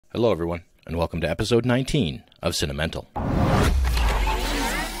Hello, everyone, and welcome to episode 19 of Cinemental.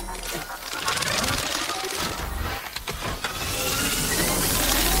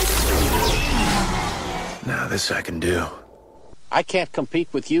 Now this I can do. I can't compete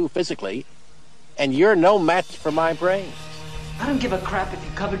with you physically, and you're no match for my brain. I don't give a crap if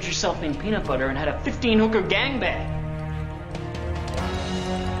you covered yourself in peanut butter and had a 15-hooker gangbang.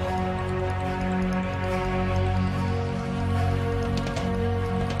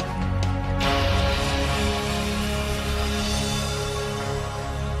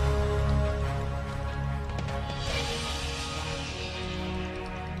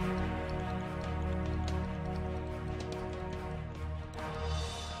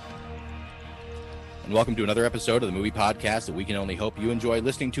 And welcome to another episode of the movie podcast that we can only hope you enjoy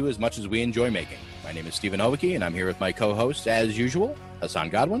listening to as much as we enjoy making. My name is Stephen Ovicki, and I'm here with my co-hosts, as usual, Hassan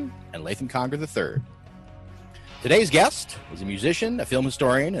Godwin and Lathan Conger III. Today's guest is a musician, a film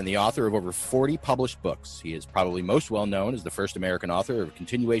historian, and the author of over 40 published books. He is probably most well known as the first American author of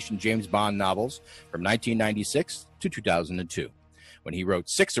continuation James Bond novels from 1996 to 2002, when he wrote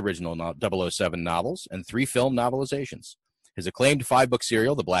 6 original 007 novels and 3 film novelizations. His acclaimed 5-book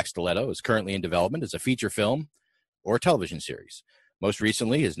serial, The Black Stiletto, is currently in development as a feature film or television series. Most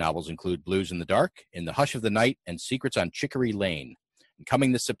recently, his novels include Blues in the Dark, In the Hush of the Night, and Secrets on Chicory Lane. And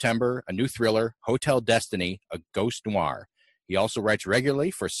coming this September, a new thriller, Hotel Destiny, a ghost noir. He also writes regularly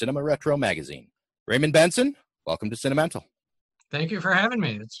for Cinema Retro magazine. Raymond Benson, welcome to Cinemental. Thank you for having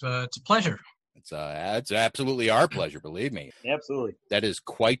me. It's a pleasure. It's absolutely our pleasure, believe me. Absolutely. That is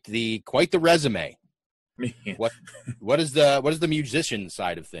quite the resume. What is the musician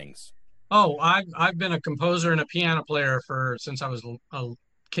side of things? Oh, I've been a composer and a piano player since I was a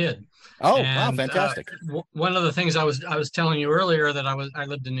kid. Oh, wow, fantastic! One of the things I was telling you earlier that I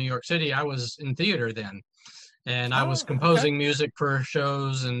lived in New York City. I was in theater then, and I was composing music for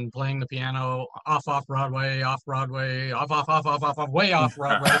shows and playing the piano off Broadway, off Broadway, off way off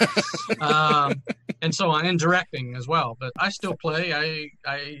Broadway, and so on, and directing as well. But I still play.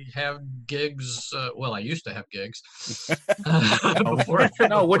 I have gigs. Well, I used to have gigs.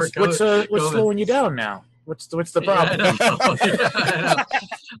 What's slowing you down now? What's the problem? Yeah,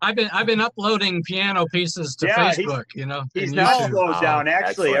 I know. I've been uploading piano pieces to Facebook. He's not slowed down.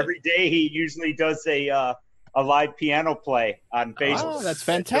 Actually, every day he usually does a live piano play on Facebook. Oh, that's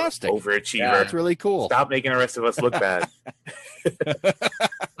fantastic! Overachiever. Yeah, that's really cool. Stop making the rest of us look bad.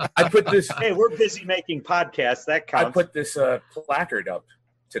 I put this. Hey, we're busy making podcasts. That counts. I put this placard up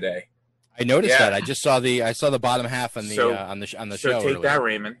today. I noticed that. I just saw the bottom half on the show. So take that,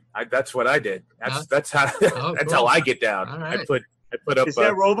 Raymond. That's what I did. That's how cool. How I get down. Right. I put up. Is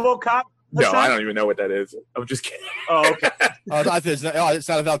that RoboCop? No, I don't even know what that is. I'm just kidding. Oh, okay. It's not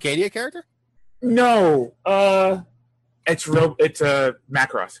a Valcadia character? No. It's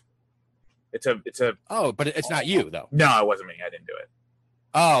Macross. It's a. Oh, but it's not you though. No, it wasn't me. I didn't do it.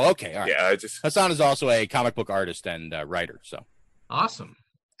 Oh, okay. All right. Yeah, Hassan is also a comic book artist and writer. So awesome.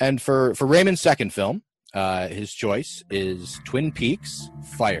 And for Raymond's second film, his choice is Twin Peaks: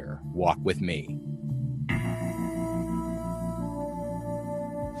 Fire Walk with Me.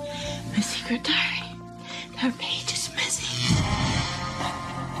 My secret diary. That page is missing.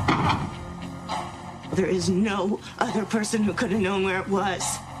 There is no other person who could have known where it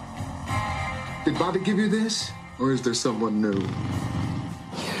was. Did Bobby give you this? Or is there someone new?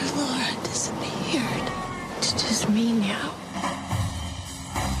 Your Laura disappeared. It's just me now.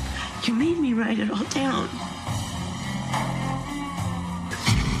 You made me write it all down.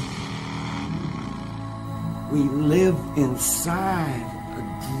 We live inside a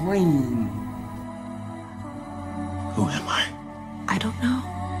dream. Who am I? I don't know.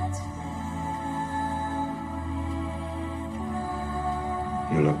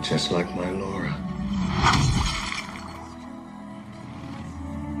 You look just like my Laura.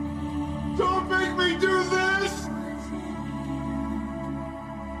 Don't make me do this!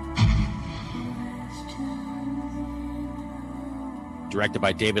 Directed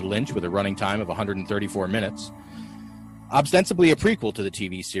by David Lynch with a running time of 134 minutes. Ostensibly a prequel to the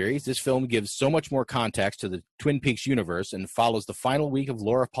TV series, this film gives so much more context to the Twin Peaks universe and follows the final week of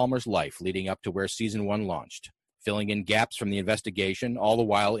Laura Palmer's life leading up to where Season 1 launched, filling in gaps from the investigation, all the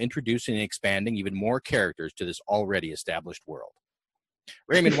while introducing and expanding even more characters to this already established world.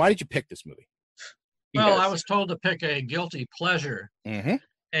 Raymond, why did you pick this movie? Well, I was told to pick a guilty pleasure. Mm-hmm.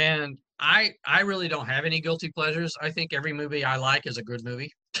 And I really don't have any guilty pleasures. I think every movie I like is a good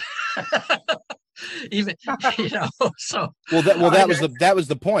movie. Even so. That was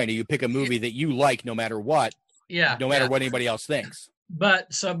the point. You pick a movie that you like no matter what. Yeah. No matter what anybody else thinks. But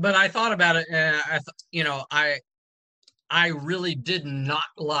I thought about it, and I really did not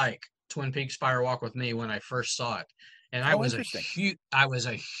like Twin Peaks Fire Walk with Me when I first saw it. And I was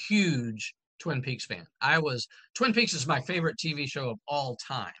a huge Twin Peaks fan. Twin Peaks is my favorite TV show of all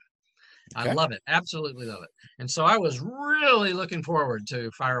time. Okay. I love it. Absolutely love it. And so I was really looking forward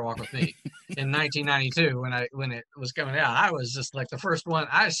to Fire Walk with Me in 1992 when it was coming out. I was just like the first one.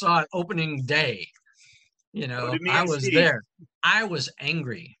 I saw it opening day. You know, I was there. I was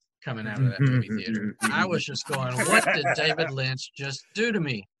angry coming out of that movie theater. I was just going, what did David Lynch just do to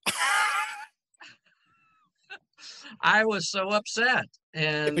me? I was so upset.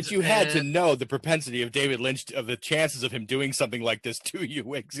 But you had to know the propensity of David Lynch, of the chances of him doing something like this to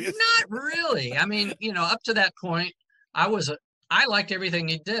you exist. Not really. I mean, you know, up to that point, I liked everything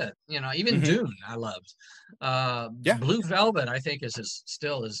he did. You know, even Dune, I loved. Blue Velvet, I think, is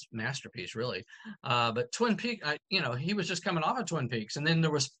still his masterpiece, really. But Twin Peaks, you know, he was just coming off of Twin Peaks, and then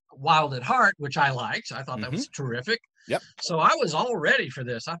there was Wild at Heart, which I liked. I thought that was terrific. Yep. So I was all ready for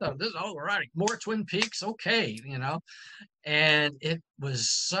this. I thought, this is all right. More Twin Peaks, okay, you know. And it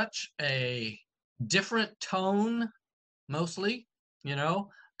was such a different tone, mostly, you know,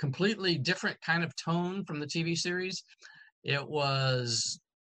 completely different kind of tone from the TV series. It was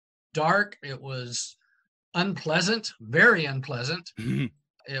dark. It was unpleasant, very unpleasant.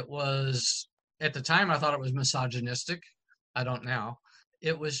 It was, at the time, I thought it was misogynistic. I don't now.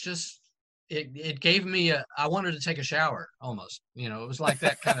 It was just, it gave me I wanted to take a shower almost. You know, it was like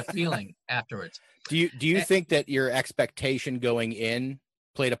that kind of feeling afterwards. Do you think that your expectation going in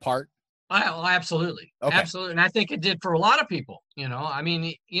played a part? Absolutely. Okay. Absolutely. And I think it did for a lot of people, you know. I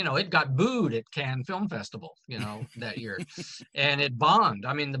mean, you know, it got booed at Cannes Film Festival, you know, that year. And it bombed.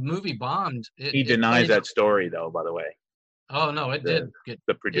 I mean, the movie bombed. He denies that story, though, by the way. Oh, no, it did.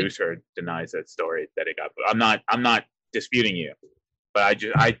 The producer denies that story, that it got booed. I'm not disputing you, but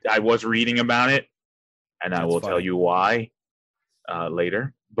I was reading about it, and I will tell you why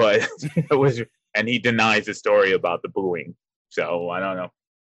later. But it was, and he denies the story about the booing. So I don't know.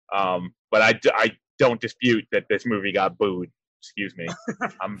 But I don't dispute that this movie got booed. Excuse me.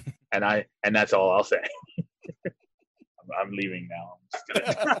 And that's all I'll say. I'm leaving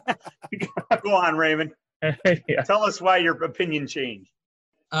now. Go on, Raymond. Yeah. Tell us why your opinion changed.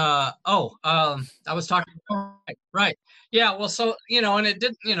 I was talking. Right. Yeah. Well, so, you know, and it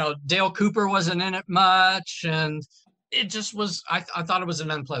did, you know, Dale Cooper wasn't in it much, and it just was, I thought it was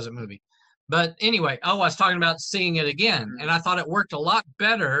an unpleasant movie. But anyway, I was talking about seeing it again, and I thought it worked a lot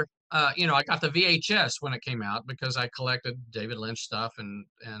better. You know, I got the VHS when it came out because I collected David Lynch stuff, and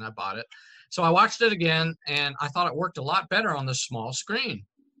I bought it. So I watched it again, and I thought it worked a lot better on the small screen.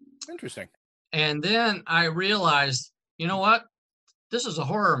 Interesting. And then I realized, you know what? This is a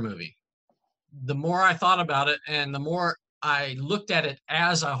horror movie. The more I thought about it and the more I looked at it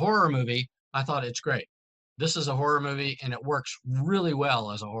as a horror movie, I thought it's great. This is a horror movie, and it works really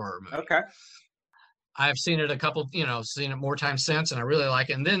well as a horror movie. Okay. I've seen it seen it more times since, and I really like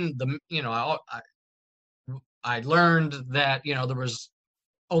it. And then I learned that, you know, there was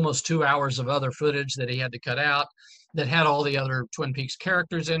almost 2 hours of other footage that he had to cut out that had all the other Twin Peaks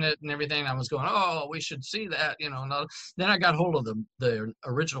characters in it and everything. I was going, oh, we should see that, you know. No. Then I got hold of the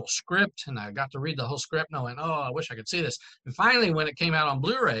original script, and I got to read the whole script, and I went, oh, I wish I could see this. And finally, when it came out on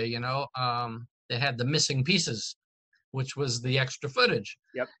Blu-ray, you know, they had the missing pieces, which was the extra footage.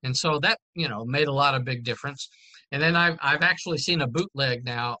 Yep. And so that, you know, made a lot of big difference. And then I've actually seen a bootleg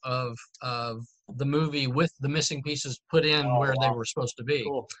now of the movie with the missing pieces put in where they were supposed to be.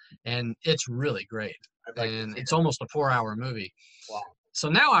 Cool. And it's really great. And it's almost a 4-hour movie. Wow. So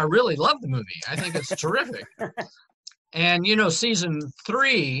now I really love the movie. I think it's terrific. And, you know, season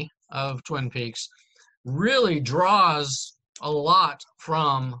 3 of Twin Peaks really draws a lot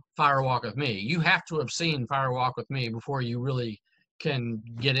from Fire Walk with Me. You have to have seen Fire Walk with Me before you really can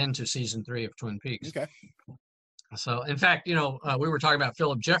get into season 3 of Twin Peaks. Okay. So, in fact, you know, we were talking about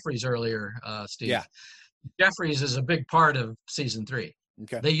Philip Jeffries earlier, Steve. Yeah. Jeffries is a big part of season 3.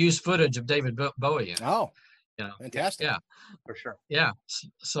 Okay. They use footage of David Bowie in it. Oh, you know, fantastic. Yeah, for sure. Yeah.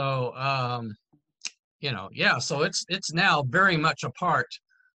 So, you know, yeah. So it's now very much a part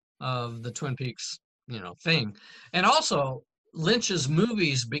of the Twin Peaks, you know, thing. And also, Lynch's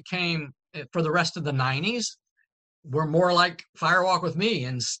movies became, for the rest of the 90s, were more like Fire Walk with Me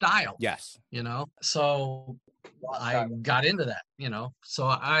in style. Yes. You know, so I got into that, you know. So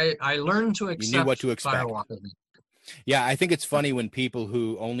I learned to accept, you knew what to expect. Fire Walk with Me. Yeah, I think it's funny when people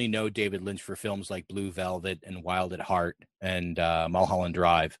who only know David Lynch for films like Blue Velvet and Wild at Heart and Mulholland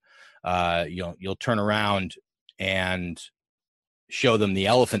Drive, you'll turn around and show them The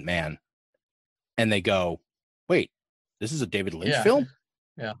Elephant Man, and they go, "Wait, this is a David Lynch film?"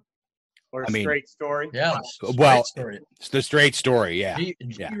 Yeah. Or I mean, Straight Story. Yeah. Well, Story. It's the Straight Story. Yeah.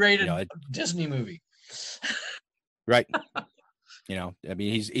 G-rated Disney movie. Right. You know, I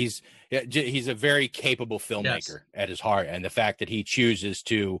mean, he's a very capable filmmaker at his heart, and the fact that he chooses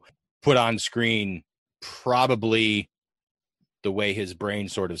to put on screen probably the way his brain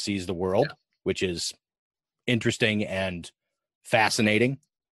sort of sees the world, which is interesting and fascinating,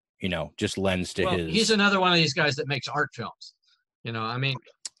 you know, just lends to his. He's another one of these guys that makes art films. You know, I mean,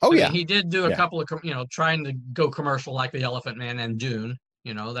 he did do a couple of, you know, trying to go commercial like The Elephant Man and Dune.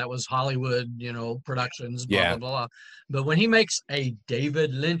 You know, that was Hollywood, you know, productions, blah, blah, blah. But when he makes a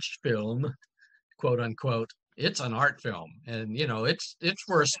David Lynch film, quote unquote, it's an art film. And, you know, it's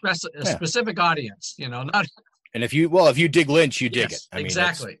for a specific audience, you know, not. And if you dig Lynch, you dig it. I mean,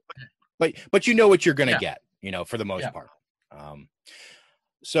 exactly. But you know what you're going to get, you know, for the most part.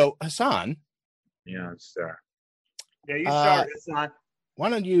 So Hassan. Yeah, sir. Yeah, you start, Hassan. Why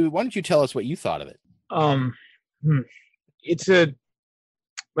don't you tell us what you thought of it?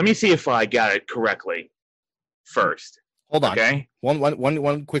 Let me see if I got it correctly first. Hold on. Okay.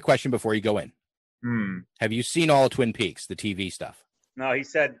 One quick question before you go in. Have you seen all of Twin Peaks, the TV stuff? No, he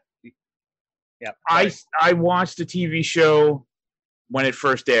said. Yeah. I watched the TV show when it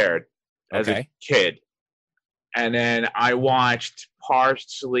first aired as a kid, and then I watched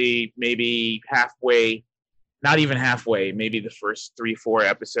partially, maybe halfway, not even halfway, maybe the first 3-4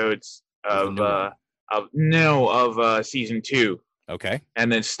 episodes of season 2. Okay.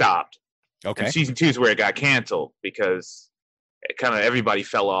 And then stopped. Okay. And season 2 is where it got canceled because kind of everybody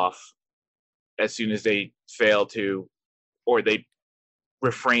fell off as soon as they failed to, or they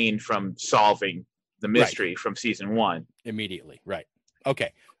refrained from solving the mystery from season 1 immediately. Right.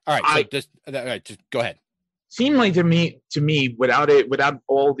 Okay. All right. So just go ahead. Seemed like to me, without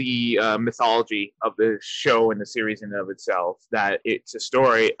all the mythology of the show and the series in and of itself, that it's a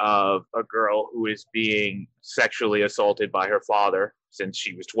story of a girl who is being sexually assaulted by her father since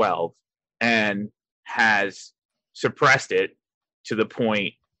she was 12 and has suppressed it to the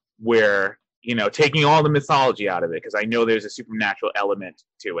point where, you know, taking all the mythology out of it, because I know there's a supernatural element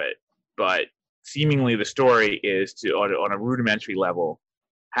to it, but seemingly the story is on a rudimentary level,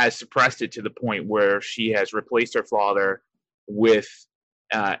 has suppressed it to the point where she has replaced her father with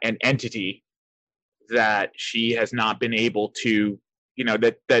an entity that she has not been able to, you know,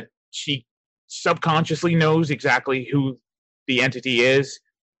 that she subconsciously knows exactly who the entity is,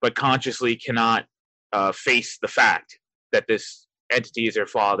 but consciously cannot face the fact that this entity is her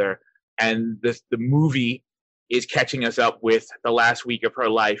father. And the movie is catching us up with the last week of her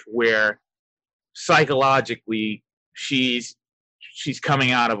life, where psychologically she's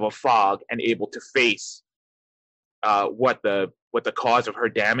coming out of a fog and able to face what the cause of her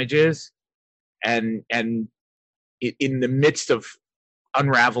damage is, and in the midst of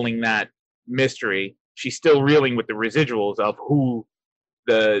unraveling that mystery, she's still reeling with the residuals of who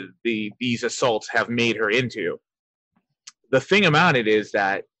these assaults have made her into. The thing about it is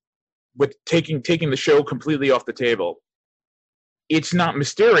that with taking the show completely off the table, it's not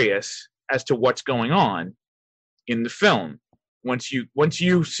mysterious as to what's going on in the film. Once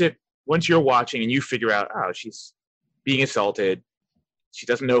you're watching and you figure out, oh, she's being assaulted. She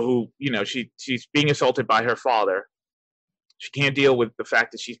doesn't know who, you know, she's being assaulted by her father. She can't deal with the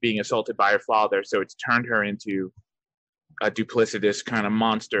fact that she's being assaulted by her father, so it's turned her into a duplicitous kind of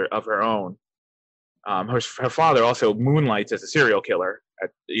monster of her own. Her father also moonlights as a serial killer,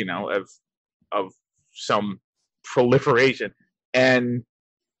 you know, of some proliferation. And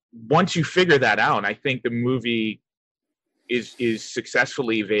once you figure that out, I think the movie is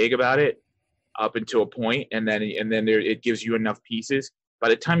successfully vague about it up until a point, and then it gives you enough pieces. By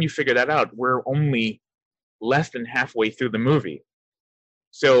the time you figure that out, we're only less than halfway through the movie.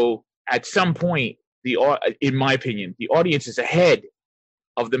 So at some point, in my opinion, the audience is ahead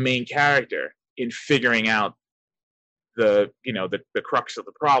of the main character in figuring out the crux of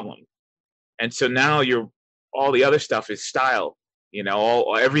the problem. And so now all the other stuff is style. You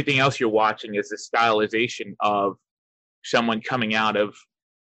know, everything else you're watching is the stylization of someone coming out of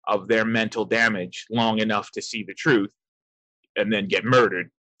their mental damage long enough to see the truth and then get murdered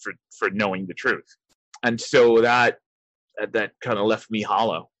for knowing the truth. And so that kind of left me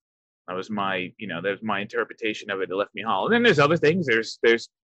hollow. That was my interpretation of it. It left me hollow. And then there's other things. There's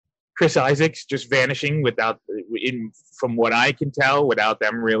Chris Isaacs just vanishing from what I can tell, without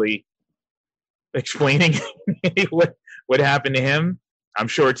them really explaining what happened to him. I'm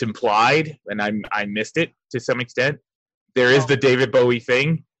sure it's implied, and I missed it to some extent. There is the David Bowie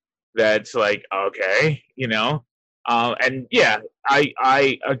thing that's like, okay, you know. And yeah,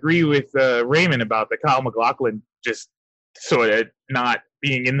 I agree with Raymond about the Kyle MacLachlan just sort of not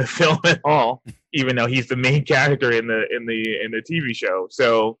being in the film at all, even though he's the main character in the TV show.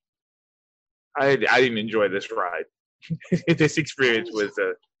 So I didn't enjoy this ride. This experience was.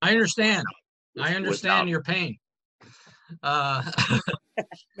 I understand. I understand your pain. Let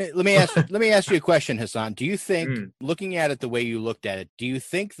me ask you a question, Hassan. Do you think, looking at it the way you looked at it, do you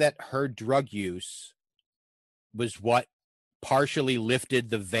think that her drug use was what partially lifted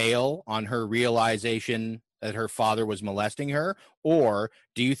the veil on her realization that her father was molesting her? Or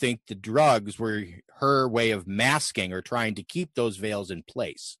do you think the drugs were her way of masking or trying to keep those veils in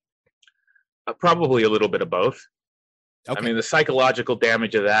place? Probably a little bit of both. Okay. I mean, the psychological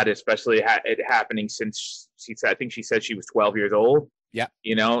damage of that, especially it happening since I think she said she was 12 years old. Yeah.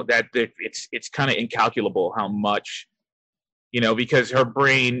 You know, that it's kind of incalculable how much, you know, because her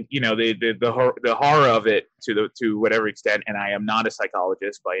brain, you know, the horror of it to whatever extent, and I am not a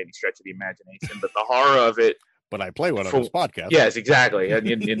psychologist by any stretch of the imagination, but the horror of it. But I play one on this podcast. Yes, exactly. And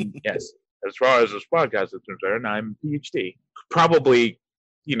yes, as far as this podcast is concerned, I'm a PhD. Probably,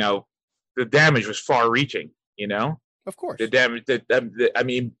 you know, the damage was far-reaching, you know? Of course. The damage, I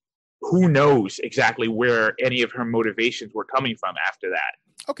mean, who knows exactly where any of her motivations were coming from after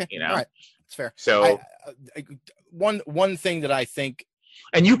that? Okay. You know? All right. That's fair. So one thing that I think,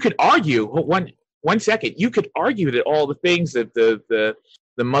 and you could argue one second, you could argue that all the things that the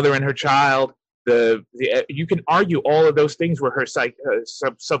mother and her child, you can argue all of those things were her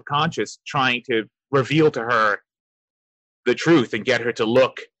subconscious trying to reveal to her the truth and get her to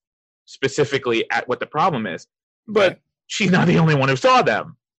look specifically at what the problem is. But she's not the only one who saw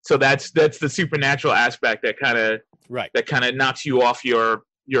them. So that's the supernatural aspect that kind of knocks you off your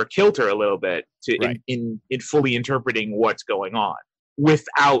kilter a little bit in fully interpreting what's going on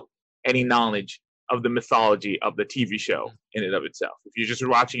without any knowledge of the mythology of the TV show in and of itself. If you're just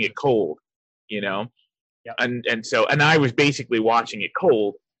watching it cold, you know, and I was basically watching it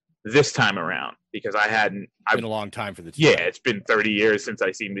cold this time around because it's been a long time for the TV. Yeah, it's been 30 years since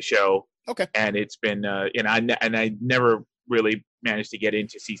I seen the show. Okay. And it's been, I never really managed to get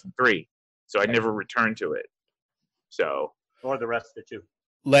into season 3, so I never returned to it. So. Or the rest of the 2.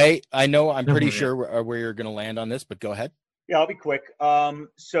 Lay, I know I'm pretty sure where you're going to land on this, but go ahead. Yeah, I'll be quick.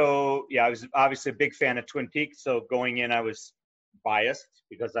 So yeah, I was obviously a big fan of Twin Peaks. So going in, I was biased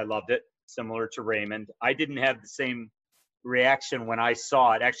because I loved it, similar to Raymond. I didn't have the same reaction when I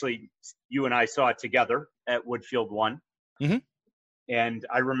saw it. Actually, you and I saw it together at Woodfield 1. Mm-hmm. And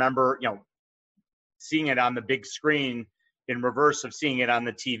I remember, you know, seeing it on the big screen in reverse of seeing it on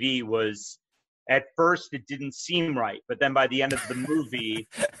the TV was, at first, it didn't seem right. But then by the end of the movie,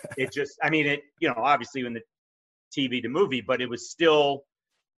 it just, I mean, it, you know, obviously in the TV to movie, but it was still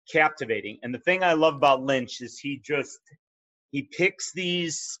captivating. And the thing I love about Lynch is he picks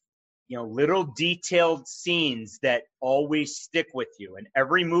these, you know, little detailed scenes that always stick with you. And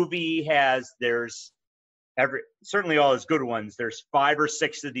every movie he has, certainly all his good ones, there's 5 or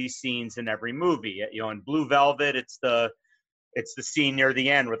 6 of these scenes in every movie. You know, in Blue Velvet, it's the scene near the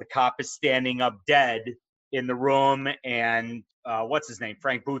end where the cop is standing up dead in the room, and what's his name?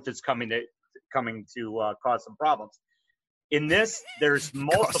 Frank Booth is coming to cause some problems. In this, there's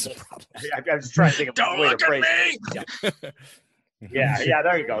multiple. I was trying to think of a way to phrase it. Yeah,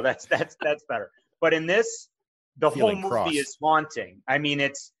 there you go. That's better. But in this, the whole movie is haunting. I mean,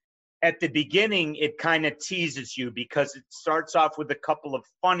 it's at the beginning, it kind of teases you because it starts off with a couple of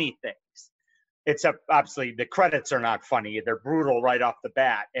funny things. Obviously the credits are not funny; they're brutal right off the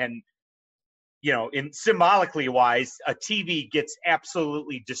bat. And you know, in symbolically wise, a TV gets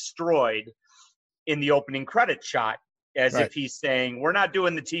absolutely destroyed in the opening credit shot, as if he's saying, "We're not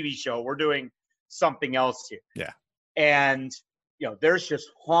doing the TV show; we're doing something else here." Yeah. And you know, there's just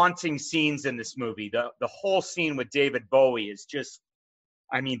haunting scenes in this movie. The whole scene with David Bowie is just,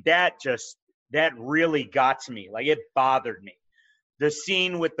 I mean, that really got to me. Like, it bothered me. The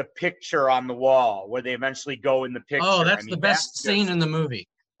scene with the picture on the wall where they eventually go in the picture. Oh, that's the best scene in the movie.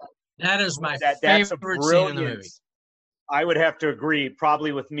 That is my favorite scene in the movie. I would have to agree,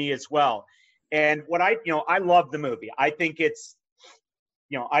 probably with me as well. And I love the movie. I think it's,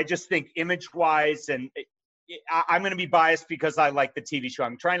 you know, I just think image-wise, and I'm going to be biased because I like the TV show.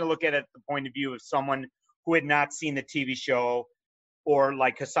 I'm trying to look at it at the point of view of someone who had not seen the TV show, or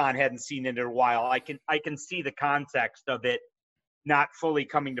like Hassan hadn't seen it in a while. I can see the context of it not fully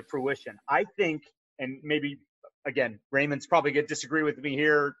coming to fruition. I think, and maybe, again, Raymond's probably going to disagree with me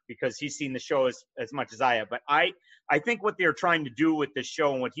here because he's seen the show as much as I have, but I think what they're trying to do with the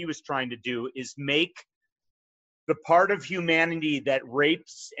show and what he was trying to do is make the part of humanity that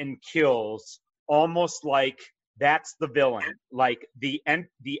rapes and kills almost like that's the villain. Like the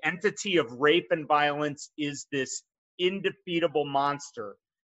entity of rape and violence is this indefeatable monster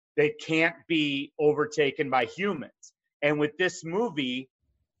that can't be overtaken by humans. And with this movie,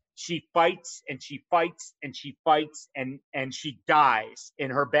 she fights and she fights and she fights and she dies in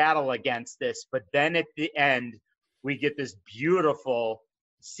her battle against this. But then at the end, we get this beautiful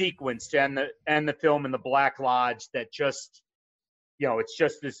sequence to end the film in the Black Lodge that just, you know, it's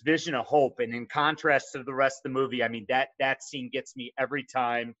just this vision of hope. And in contrast to the rest of the movie, I mean, that scene gets me every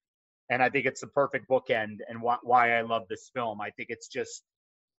time. And I think it's the perfect bookend and why I love this film. I think it's just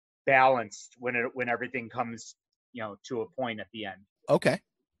balanced when everything comes, you know, to a point at the end. Okay.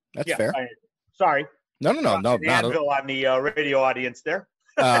 That's fair. Sorry. No. Not anvil on the radio audience there.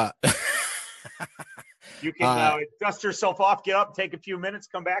 You can dust yourself off, get up, take a few minutes,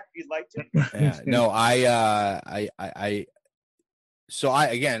 come back if you'd like to. Yeah. No, I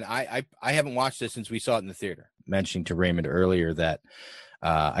haven't watched this since we saw it in the theater. Mentioning to Raymond earlier that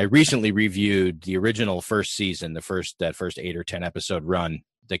I recently reviewed the original first season, that first 8 or 10 episode run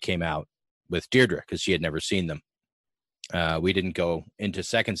that came out with Deirdre because she had never seen them. We didn't go into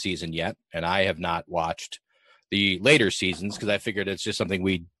second season yet, and I have not watched the later seasons because I figured it's just something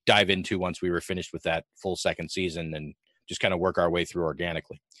we'd dive into once we were finished with that full second season and just kind of work our way through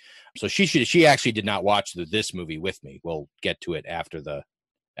organically. So she actually did not watch this movie with me. We'll get to it after the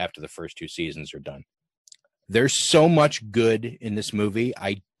first two seasons are done. There's so much good in this movie.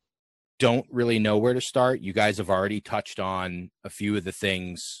 I don't really know where to start. You guys have already touched on a few of the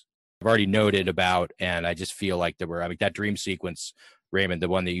things I've already noted about, and I just feel like that dream sequence, Raymond, the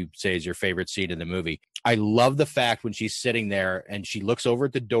one that you say is your favorite scene in the movie. I love the fact when she's sitting there and she looks over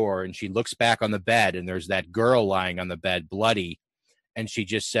at the door and she looks back on the bed and there's that girl lying on the bed bloody, and she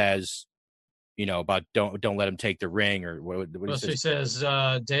just says, you know, about don't let him take the ring, or what she says,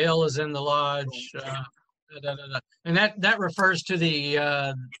 Dale is in the lodge. And that refers to the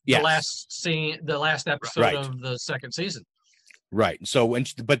last scene, the last episode of the second season. Right. So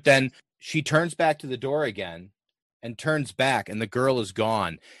but then she turns back to the door again and turns back and the girl is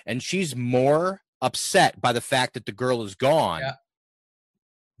gone. And she's more upset by the fact that the girl is gone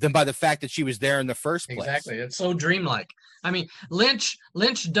than by the fact that she was there in the first place. Exactly. It's so dreamlike. I mean, Lynch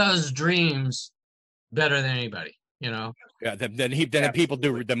does dreams better than anybody, you know? Yeah.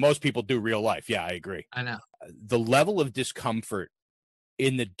 Than most people do real life. Yeah, I agree. I know. The level of discomfort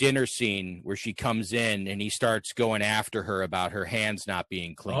in the dinner scene where she comes in and he starts going after her about her hands not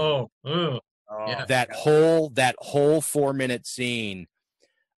being clean. Yeah. That whole 4-minute scene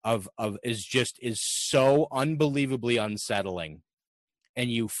is so unbelievably unsettling,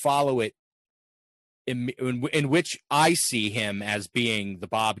 and you follow it in which I see him as being the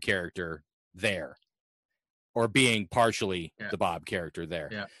Bob character there, or being partially the Bob character there.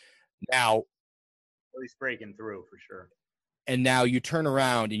 Yeah. Now, at least breaking through for sure. And now you turn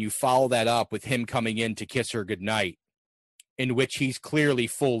around and you follow that up with him coming in to kiss her goodnight, in which he's clearly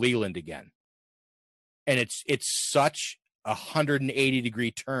full Leland again. And it's such a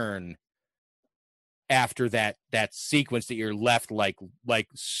 180-degree turn after that sequence that you're left like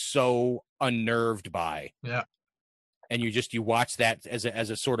so unnerved by. Yeah. And you watch that as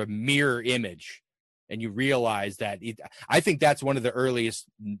a sort of mirror image, and you realize that I think that's one of the earliest,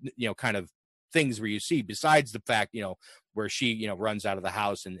 you know, kind of things where you see, besides the fact, you know, where she, you know, runs out of the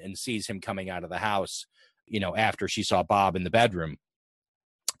house and sees him coming out of the house, you know, after she saw Bob in the bedroom.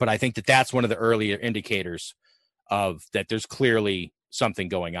 But I think that's one of the earlier indicators of that there's clearly something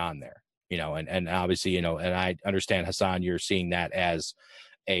going on there, you know, and obviously, you know, and I understand, Hassan, you're seeing that as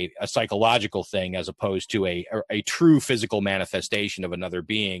a psychological thing as opposed to a true physical manifestation of another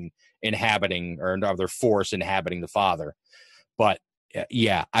being inhabiting, or another force inhabiting the father. But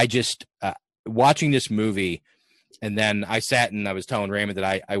yeah, I just watching this movie, and then I sat and I was telling Raymond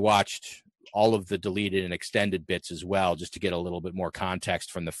that I watched all of the deleted and extended bits as well, just to get a little bit more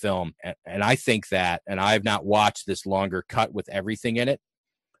context from the film. And I think that, and I've not watched this longer cut with everything in it,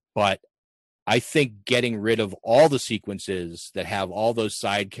 but I think getting rid of all the sequences that have all those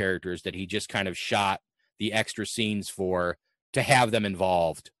side characters that he just kind of shot the extra scenes for, to have them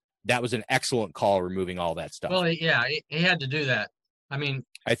involved, that was an excellent call, removing all that stuff. Well, yeah, he had to do that. I mean,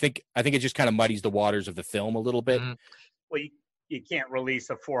 I think it just kind of muddies the waters of the film a little bit. Mm-hmm. Well, you can't release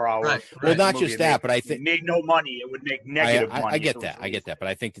a 4-hour. Right. Well, not just that, but I think it made no money. It would make negative money. I get that, but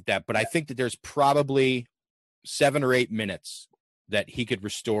I think I think that there's probably 7 or 8 minutes that he could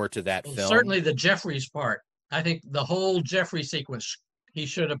restore to that film. Certainly the Jeffries part. I think the whole Jeffrey sequence, he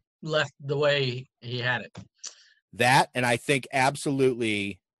should have left the way he had it. That, and I think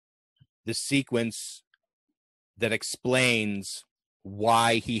absolutely the sequence that explains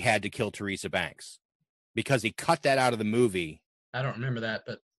why he had to kill Teresa Banks, because he cut that out of the movie. I don't remember that,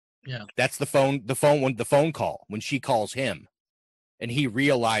 but Yeah. That's the phone call when she calls him, and he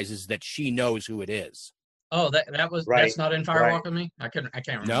realizes that she knows who it is. Oh, that's not in Firewalk with Me. I can't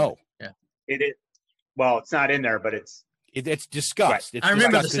remember. No. Yeah. It is. Well, it's not in there, but it's discussed. Right. It's I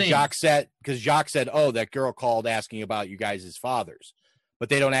remember discussed the scene. because Jacques said, "Oh, that girl called asking about you guys' fathers," but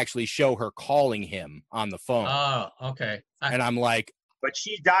they don't actually show her calling him on the phone. Oh, okay. And I'm like, but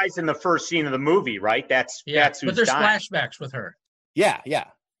she dies in the first scene of the movie, right? That's who's but there's dying. flashbacks with her. Yeah.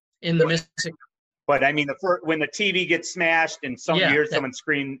 In the missing. But I mean, when the TV gets smashed and you hear someone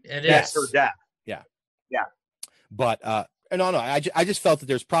scream, that's her death. Yeah. But no, I just felt that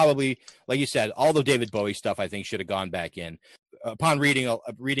there's probably, like you said, all the David Bowie stuff I think should have gone back in. Upon reading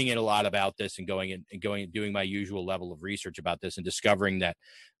it a lot about this and doing my usual level of research about this and discovering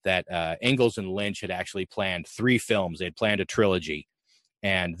that Ingalls and Lynch had actually planned 3 films. They had planned a trilogy,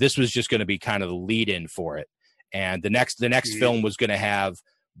 and this was just going to be kind of the lead-in for it. And the next film was going to have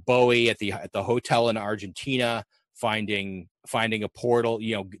Bowie at the hotel in Argentina finding a portal,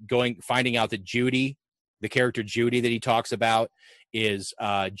 finding out that Judy, the character Judy that he talks about, is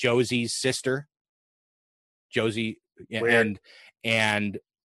Josie's sister. Josie. Weird. And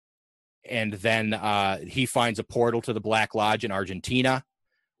then he finds a portal to the Black Lodge in Argentina,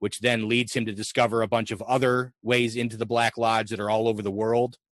 which then leads him to discover a bunch of other ways into the Black Lodge that are all over the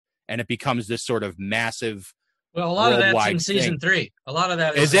world, and it becomes this sort of massive. Well, a lot of that's in season 3. A lot of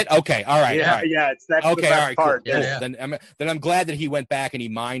that is it. Okay, all right. Yeah, all right. yeah. That's okay, the best all right, part. Cool. Yeah. Then I'm glad that he went back and he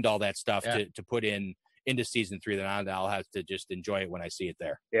mined all that stuff to put into season 3. Then I'll have to just enjoy it when I see it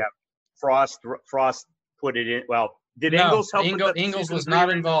there. Yeah, Frost put it in. Well, did Ingalls help? Ingalls was not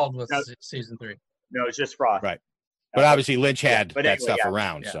involved with season 3. No, it's just Frost. Right. But obviously Lynch had that stuff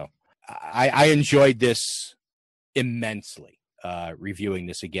around. Yeah. So I enjoyed this immensely, reviewing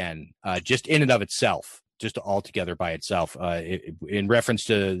this again, just in and of itself, just altogether by itself. In reference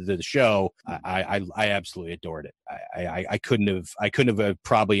to the show, I absolutely adored it. I couldn't have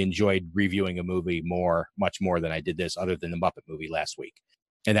probably enjoyed reviewing a movie much more than I did this, other than the Muppet movie last week.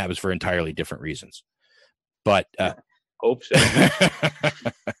 And that was for entirely different reasons. But hope so.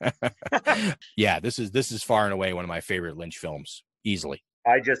 Yeah, this is far and away one of my favorite Lynch films, easily.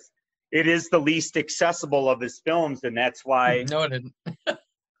 It is the least accessible of his films, and that's why. No, it didn't.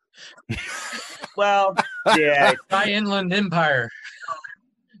 Well, yeah. By Inland Empire.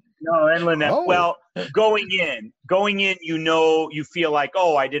 No, Inland Empire. Well, going in, you feel like,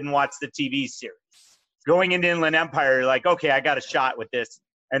 oh, I didn't watch the TV series. Going into Inland Empire, you're like, okay, I got a shot with this.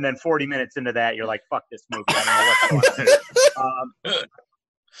 And then 40 minutes into that, you're like, fuck this movie. I don't know what's going on.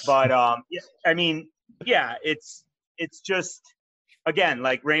 But I mean, yeah, it's just, again,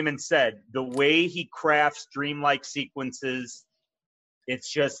 like Raymond said, the way he crafts dreamlike sequences,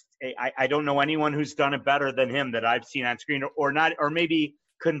 it's just, I don't know anyone who's done it better than him that I've seen on screen, or not, or maybe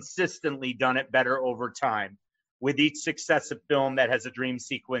consistently done it better over time. With each successive film that has a dream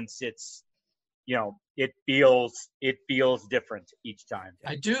sequence, it's, it feels different each time.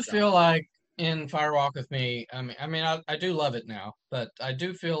 I do feel like in Firewalk with Me, I do love it now, but I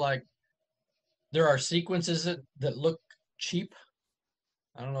do feel like there are sequences that look cheap.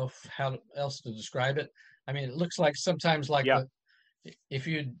 I don't know how else to describe it. I mean, it looks like sometimes like if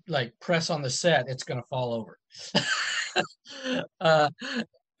you like press on the set, it's going to fall over.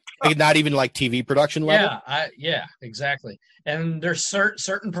 Not even like TV production level. Yeah, exactly. And there's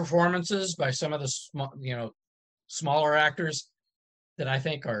certain performances by some of the smaller actors that I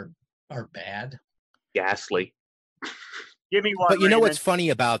think are bad. Ghastly. Give me one. But you know what's funny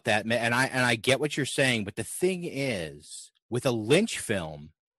about that, and I get what you're saying, but the thing is, with a Lynch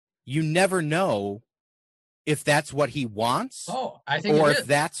film, you never know if that's what he wants. Oh, I think, or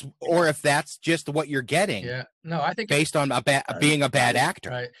if that's just what you're getting. Yeah, no, I think based on being a bad actor.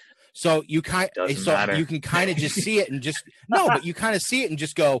 Right. So you can kind of just see it and just but you kind of see it and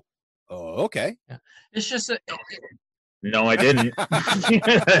just go, oh, okay. Yeah. It's just no, I didn't.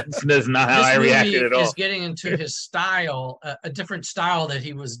 That's not how I reacted at all. Is getting into his style, a different style that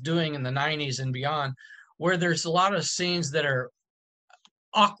he was doing in the 90s and beyond, where there's a lot of scenes that are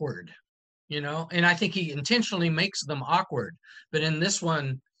awkward, and I think he intentionally makes them awkward. But in this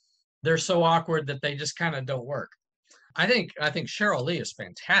one, they're so awkward that they just kind of don't work. I think Cheryl Lee is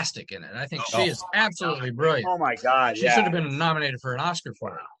fantastic in it. I think she is absolutely brilliant. Oh my God! She should have been nominated for an Oscar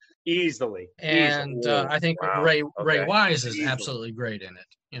for it. Easily. And I think Ray Wise is absolutely great in it.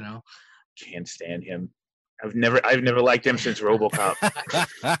 Can't stand him. I've never liked him since RoboCop.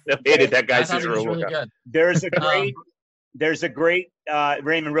 I've hated that guy since RoboCop. Really good. There's a great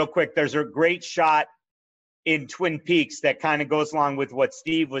Raymond, real quick. There's a great shot in Twin Peaks that kind of goes along with what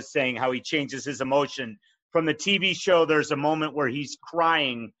Steve was saying, how he changes his emotion. From the TV show, there's a moment where he's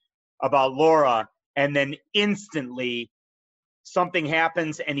crying about Laura, and then instantly something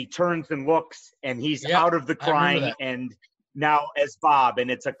happens and he turns and looks and he's out of the crying and now as Bob.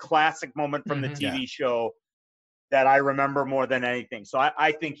 And it's a classic moment from the TV show that I remember more than anything. So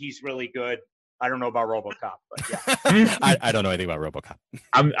I think he's really good. I don't know about RoboCop, but yeah. I don't know anything about RoboCop.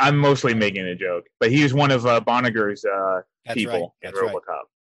 I'm mostly making a joke, but he was one of Bonneger's people in RoboCop. Right.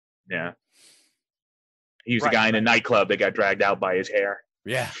 Yeah. He was the guy in a nightclub that got dragged out by his hair.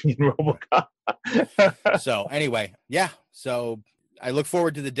 Yeah. In RoboCop. So anyway, yeah. So I look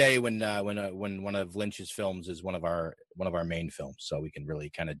forward to the day when one of Lynch's films is one of our main films, so we can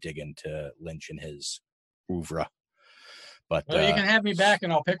really kind of dig into Lynch and his oeuvre. But you can have me back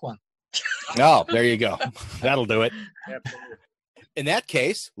and I'll pick one. Oh, there you go. That'll do it. Absolutely. In that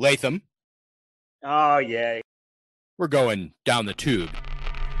case, Latham. Oh, yay. We're going down the tube.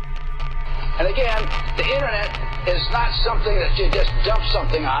 And again, the internet is not something that you just dump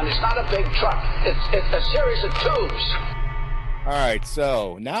something on. It's not a big truck. It's a series of tubes. All right,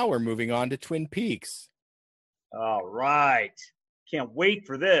 so now we're moving on to Twin Peaks. All right. Can't wait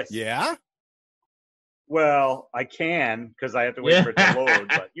for this. Yeah? Well, I can because I have to wait for it to load,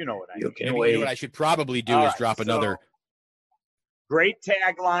 but you know what I mean. You know what I should probably do is drop another. Great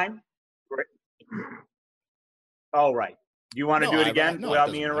tagline. Great. All right. Do you want to do it again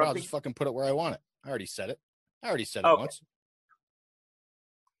without me interrupting? I'll just fucking put it where I want it. I already said it. It once.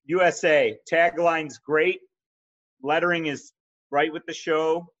 USA. Tagline's great. Lettering is right with the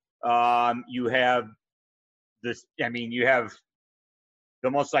show. You have this. I mean, you have the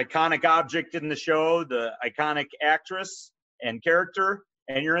most iconic object in the show, the iconic actress and character,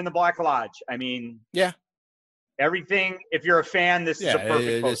 and you're in the Black Lodge. I mean, yeah, everything. If you're a fan, this is a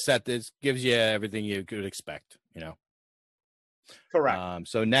perfect set. This gives you everything you could expect. You know. Correct.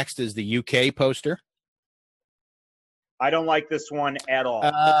 So next is the UK poster. I don't like this one at all.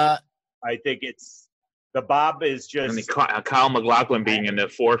 I think it's the Bob is just Kyle MacLachlan being in the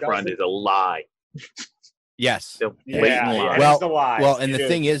forefront is a lie. Yes. Lie. Well, and the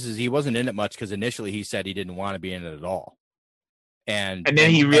thing is he wasn't in it much because initially he said he didn't want to be in it at all. And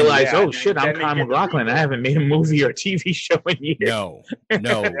then he realized, oh shit, I'm Kyle MacLachlan. I haven't made a movie or TV show in years. No.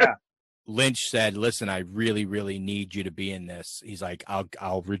 Yeah. Lynch said, listen, I really, really need you to be in this. He's like,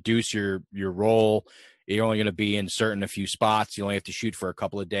 I'll reduce your role. You're only going to be in a few spots. You only have to shoot for a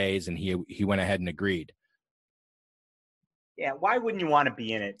couple of days. And he went ahead and agreed. Yeah. Why wouldn't you want to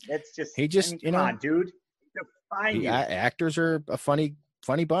be in it? That's just, come on, dude. Actors are a funny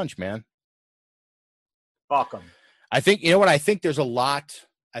bunch, man. Fuck them. I think, you know what? I think there's a lot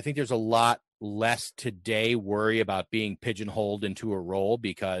less today worry about being pigeonholed into a role,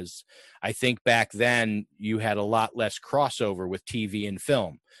 because I think back then you had a lot less crossover with TV and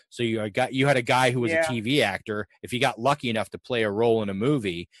film. So you had a guy who was a TV actor. If he got lucky enough to play a role in a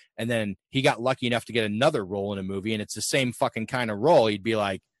movie, and then he got lucky enough to get another role in a movie, and it's the same fucking kind of role, he'd be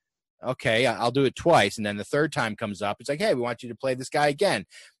like, okay, I'll do it twice. And then the third time comes up, it's like, hey, we want you to play this guy again.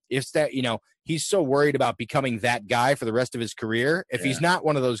 If that, he's so worried about becoming that guy for the rest of his career. If he's not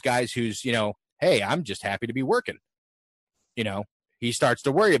one of those guys who's, hey, I'm just happy to be working, he starts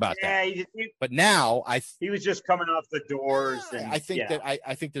to worry about that. But now he was just coming off the doors. And, I think that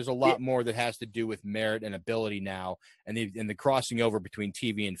I think there's a lot more that has to do with merit and ability now. And the crossing over between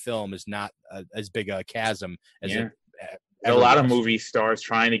TV and film is not as big a chasm as it. A lot of movie stars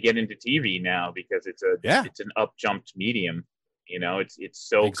trying to get into TV now because it's an up-jumped medium. It's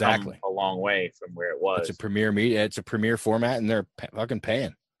so come a long way from where it was. It's a premier media. It's a premier format, and they're fucking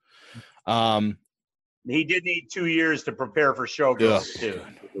paying. He did need 2 years to prepare for Showgirls too.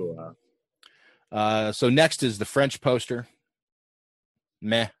 So next is the French poster.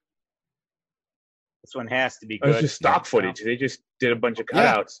 Meh. This one has to be good. It's just stock footage. They just did a bunch of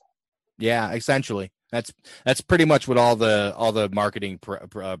cutouts. Yeah, essentially. That's pretty much what all the marketing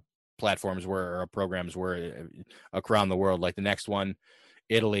platforms were, or programs were around the world. Like the next one,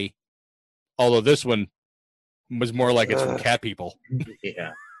 Italy. Although this one was more like it's from cat people.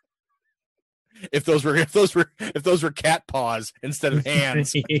 Yeah. If those were cat paws instead of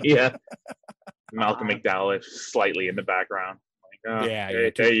hands. Yeah. Malcolm McDowell is slightly in the background.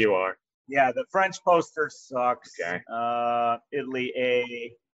 There you are. Yeah, the French poster sucks. Okay. Italy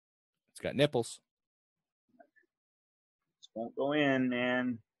A. It's got nipples. Won't go in,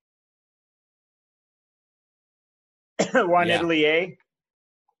 man. One Italy A.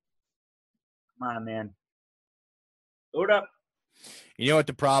 Come on, man. Load up. You know what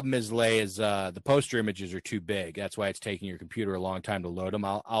the problem is, Lay, is the poster images are too big. That's why it's taking your computer a long time to load them.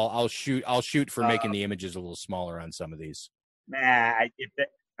 I'll shoot for making the images a little smaller on some of these.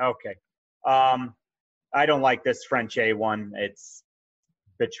 Okay. I don't like this French A one. It's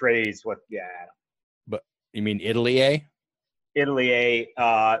betrays what. Yeah. But you mean Italy A? Italy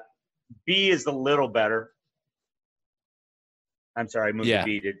A. B is a little better. I'm sorry, I moved to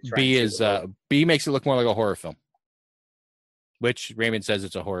B to try B and is B makes it look more like a horror film. Which Raymond says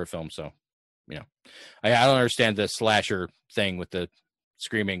it's a horror film, so you know. I don't understand the slasher thing with the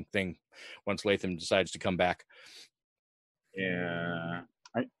screaming thing once Latham decides to come back. Yeah.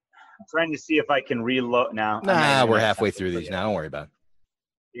 I'm trying to see if I can reload now. Nah, we're halfway through these now. Don't worry about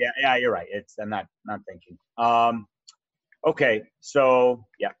it. Yeah, you're right. I'm not thinking. Okay, so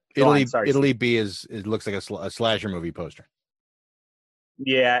yeah. Italy B it looks like a slasher movie poster.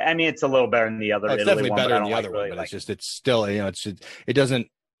 Yeah, I mean it's a little better than the other. Oh, it's Italy definitely one, better but than the other one, but it's still, you know, it doesn't.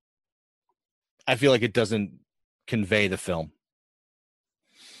 I feel like it doesn't convey the film.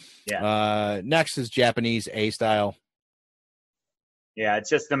 Yeah. Next is Japanese A style. Yeah, it's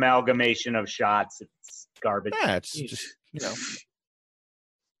just an amalgamation of shots. It's garbage. Yeah, it's just, you know.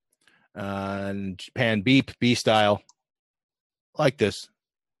 And Japan B style. Like this.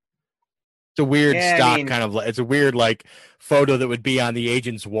 It's a weird kind of. It's a weird like photo that would be on the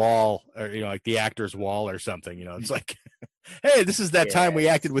agent's wall, or you know, like the actor's wall or something. You know, it's like, hey, this is that time we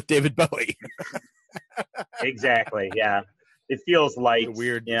acted with David Bowie. Exactly. Yeah, it feels like it's a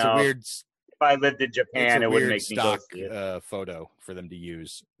weird. If I lived in Japan, it would make me stock go see it. photo for them to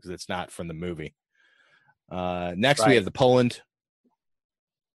use because it's not from the movie. Next, we have the Poland.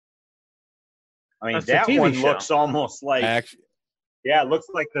 I mean, that one looks almost like. Yeah, it looks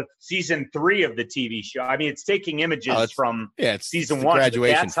like the season 3 of the TV show. I mean, it's taking images from season 1.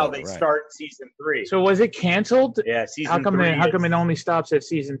 That's how they start season 3. So was it canceled? Yeah, season how come 3. How come it only stops at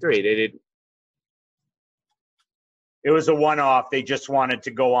season 3? They did. It was a one-off. They just wanted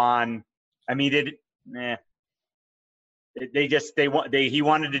to go on. I mean, he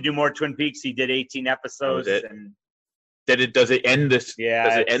wanted to do more Twin Peaks. He did 18 episodes. And does it end this? Yeah.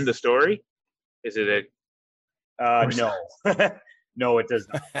 Does it end the story? Is it a? No. No, it does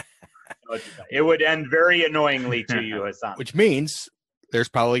not. No, it does not. It would end very annoyingly to you, Hassan. Which means there's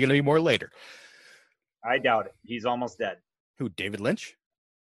probably going to be more later. I doubt it. He's almost dead. Who, David Lynch?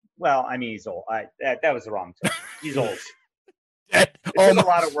 Well, I mean, he's old. That was the wrong term. He's old. A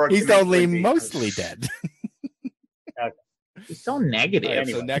lot of work. He's only mostly dead. Okay. He's so negative. Right,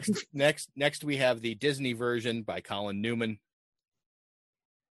 anyway. So next we have the Disney version by Colin Newman.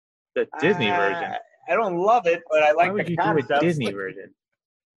 The Disney version. I don't love it, but I like Why would the you concept. do a Disney version?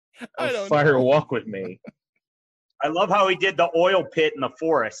 I don't Fire know. Walk with Me. I love how he did the oil pit in the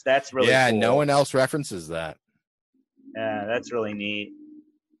forest. That's really cool. No one else references that. Yeah, that's really neat.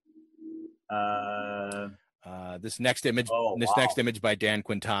 This next image, next image by Dan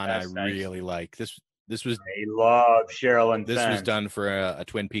Quintana, that's I really like. This was. I love Sherilyn This Fenn. was done for a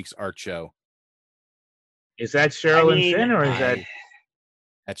Twin Peaks art show. Is that Sherilyn Fenn or is that?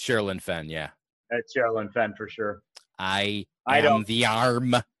 That's Sherilyn Fenn. Yeah. That's Sherilyn Fenn for sure. I am the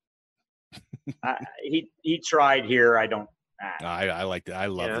arm. He tried here. I don't. I like that. I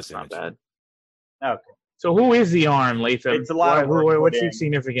love this image. Not bad. Okay. So who is the arm, Latham? It's a lot of work. What's the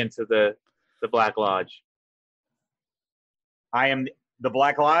significance of the Black Lodge? I am the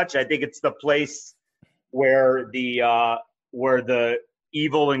Black Lodge. I think it's the place where the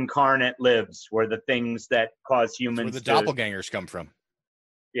evil incarnate lives, where the things that cause humans. That's where the doppelgangers come from.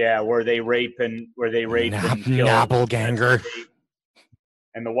 Yeah, where they rape and and kill. Doppelganger.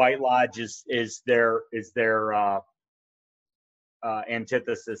 And the White Lodge is their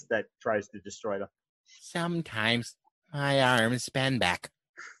antithesis that tries to destroy them. Sometimes my arms bend back.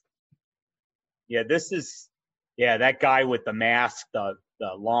 Yeah, that guy with the mask, the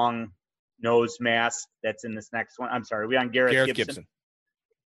long nose mask that's in this next one. I'm sorry, are we on Gareth Gibson?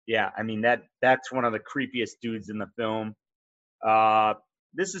 Yeah, I mean that's one of the creepiest dudes in the film.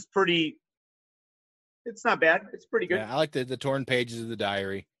 This is pretty. It's not bad. It's pretty good. Yeah, I like the torn pages of the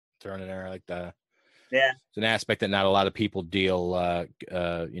diary thrown in there. I like the. Yeah, it's an aspect that not a lot of people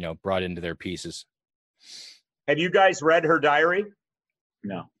brought into their pieces. Have you guys read her diary?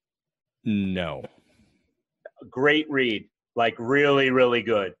 No. Great read. Like really, really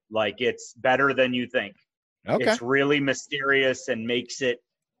good. Like it's better than you think. Okay. It's really mysterious and makes it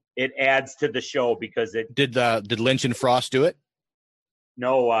adds to the show because it did Lynch and Frost do it?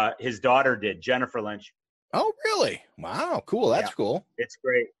 No, his daughter did, Jennifer Lynch. Oh, really? Wow, cool. That's cool. It's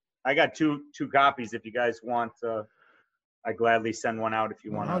great. I got two copies. If you guys want, I gladly send one out if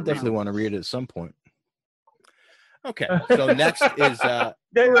you want. I'll definitely want to read it at some point. Okay, so next is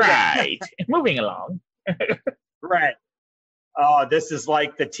right. Moving along. Right. Oh, this is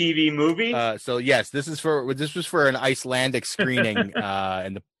like the TV movie. So yes, this was for an Icelandic screening,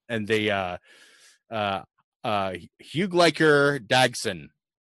 and the Hugleikur Dagsson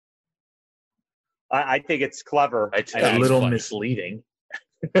I think it's clever. It's I a mean, little misleading.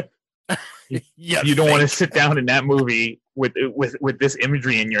 Yeah, you don't want to sit down in that movie with this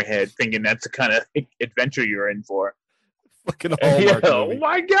imagery in your head, thinking that's the kind of adventure you're in for. Fucking Hallmark movie. Oh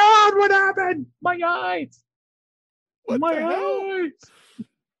my God! What happened? My eyes. What my the hell?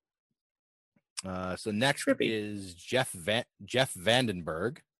 eyes. So next is Jeff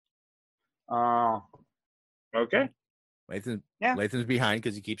Vandenberg. Oh, okay. Lathan's behind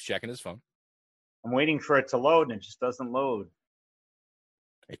because he keeps checking his phone. I'm waiting for it to load, and it just doesn't load.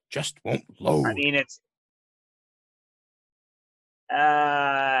 It just won't load. I mean, it's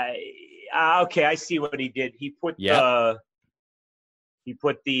okay. I see what he did. He put the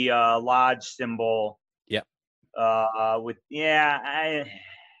lodge symbol. Yep. With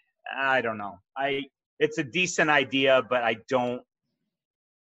I don't know. It's a decent idea, but I don't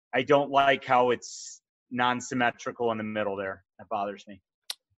like how it's non-symmetrical in the middle there. That bothers me.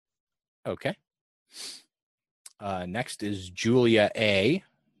 Okay. Next is Julia A.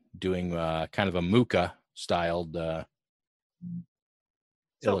 doing kind of a Muka styled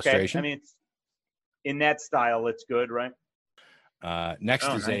illustration. Okay. I mean, it's in that style. It's good, right? Next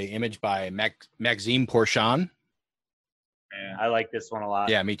is a image by Maxime Porchon. Yeah, I like this one a lot.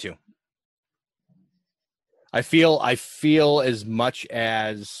 Yeah, me too. I feel as much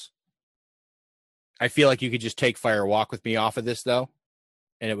as I feel like you could just take Fire Walk With Me off of this though,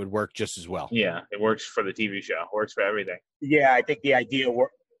 and it would work just as well. Yeah, it works for the TV show. It works for everything. Yeah, I think the idea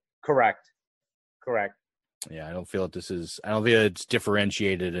works. Correct. Yeah, I don't feel it's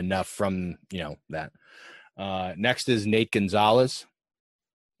differentiated enough from, that. Next is Nate Gonzalez.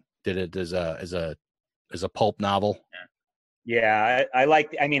 Did it as a pulp novel. Yeah, I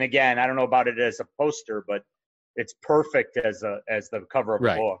like. I mean, again, I don't know about it as a poster, but it's perfect as the cover of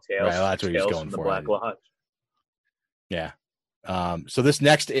a book. Right, well, that's what he's going for. The Black Lodge. Yeah. So this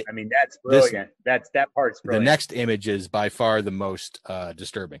next, I mean, that's brilliant. That part's brilliant. The next image is by far the most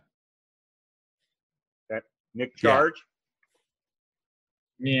disturbing. That Nick Charge.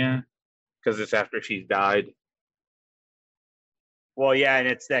 Yeah, because it's after she's died. Well, yeah, and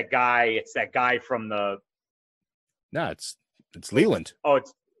it's that guy. It's that guy from the. No, it's Leland. Oh,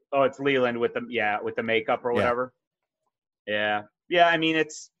 it's Leland with the makeup or whatever. Yeah. I mean,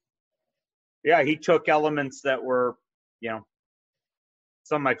 he took elements that were,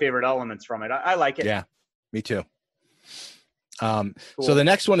 some of my favorite elements from it. I like it. Yeah, me too. Cool. So the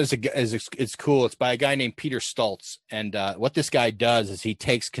next one is it's cool. It's by a guy named Peter Stultz, and what this guy does is he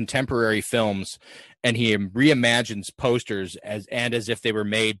takes contemporary films and he reimagines posters as if they were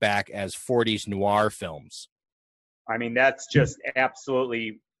made back as 40s noir films. I mean, that's just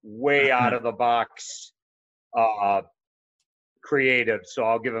absolutely way out of the box creative. So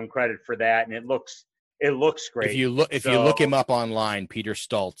I'll give him credit for that, and it looks great. If you look him up online, Peter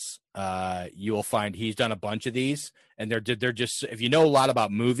Stultz, you will find he's done a bunch of these, and they're just, if you know a lot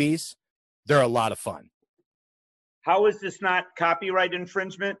about movies, they're a lot of fun. How is this not copyright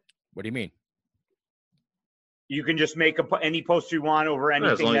infringement? What do you mean? You can just make any poster you want over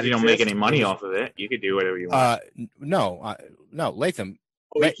anything. As long as you don't make any money off of it, you could do whatever you want. No, Latham.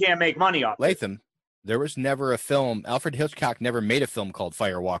 Oh, you can't make money off Latham. There was never a film. Alfred Hitchcock never made a film called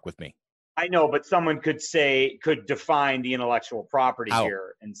Fire Walk With Me. I know, but someone could define the intellectual property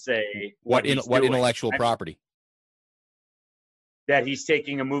here and say what intellectual property? That he's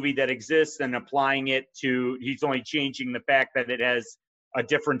taking a movie that exists and applying it to. He's only changing the fact that it has a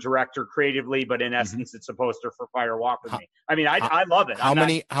different director creatively, but in essence, it's a poster for Fire Walk With Me. I mean, I love it.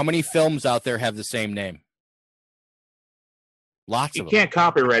 How many films out there have the same name? Lots of them. You can't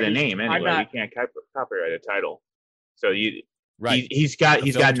copyright a name anyway. You can't copyright a title. So he's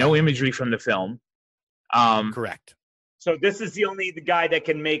got no imagery from the film. Correct. So this is the guy that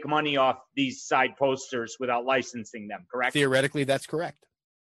can make money off these side posters without licensing them, correct? Theoretically, that's correct.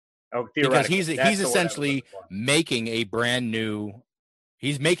 Oh, theoretically. Because he's essentially making a brand new.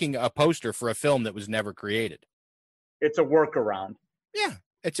 He's making a poster for a film that was never created. It's a workaround. Yeah.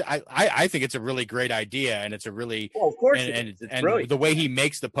 I think it's a really great idea, and it's a really of course and brilliant. The way he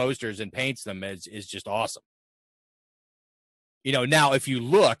makes the posters and paints them is just awesome. Now if you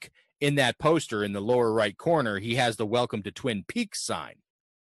look in that poster in the lower right corner, he has the "Welcome to Twin Peaks" sign.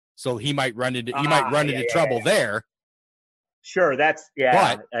 So he might run into trouble there. Sure, that's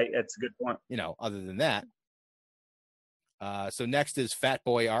that's a good point. Other than that. So next is Fat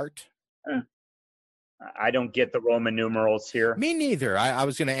Boy Art. I don't get the Roman numerals here. Me neither. I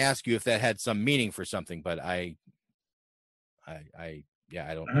was going to ask you if that had some meaning for something, but I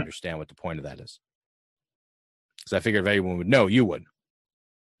don't understand what the point of that is. Because I figured if anyone would know, you would.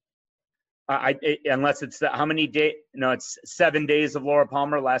 Unless it's how many days? No, it's 7 days of Laura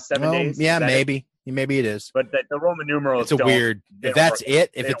Palmer. Last 7 days. Yeah, maybe. maybe it is. But the Roman numerals. It's a weird. If that's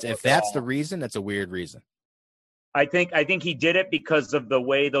it, if that's the all. reason, that's a weird reason. I think he did it because of the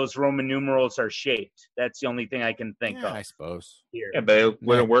way those Roman numerals are shaped. That's the only thing I can think of. I suppose. Here. Yeah, but it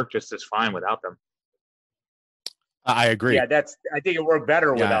would have worked just as fine without them. I agree. Yeah, I think it worked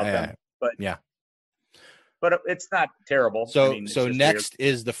better without them. But yeah. But it's not terrible. So I mean, so next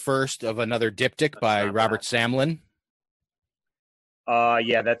is the first of another diptych by Robert Samlin.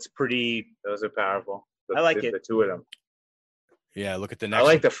 Yeah, that's pretty. Those are powerful. I like it. The two of them. Yeah, look at the next. I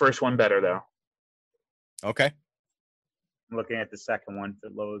like the first one better though. Okay. I'm looking at the second one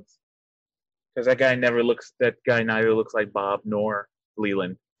if it loads. Because that guy neither looks like Bob nor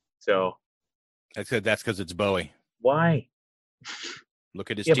Leland. So that's good. That's because it's Bowie. Why?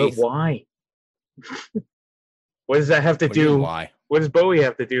 Look at his teeth. Yeah, but why? What does that have to do? Why? What does Bowie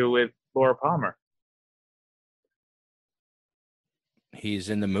have to do with Laura Palmer? He's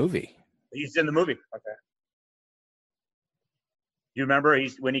in the movie. He's in the movie. Okay. You remember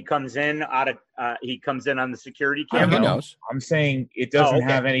when he comes in he comes in on the security camera? He knows. I'm saying it doesn't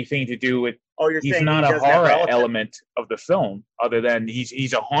have anything to do with. He's not a horror element of the film, other than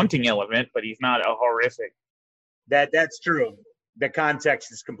he's a haunting element, but he's not a horrific. That's true. The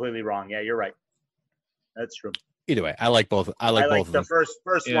context is completely wrong. Yeah, you're right. That's true. Either way, I like both. I like both of them. The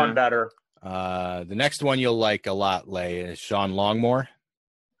first one better. The next one you'll like a lot, Lay, is Sean Longmore.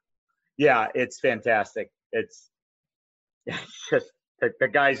 Yeah, it's fantastic. It's just the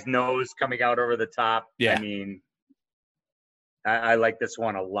guy's nose coming out over the top. Yeah. I mean, I like this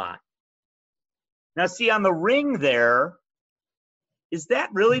one a lot. Now, see, on the ring there, is that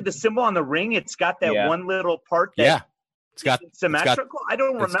really the symbol on the ring? It's got that one little part that it's got symmetrical. I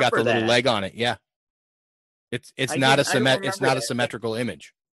don't remember that. It's got the little leg on it. Yeah. It's not a symmetrical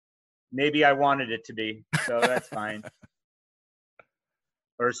image. Maybe I wanted it to be, so that's fine.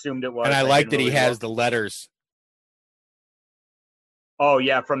 Or assumed it was. And I like that he has the letters. Oh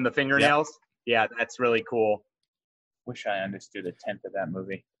yeah, from the fingernails. Yeah, that's really cool. Wish I understood a tenth of that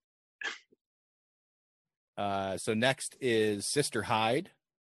movie. So next is Sister Hyde.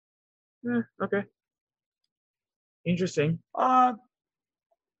 Okay. Interesting.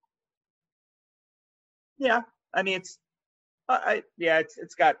 Yeah, I mean it's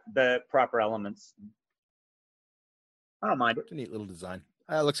got the proper elements. I don't mind it. It's a neat little design.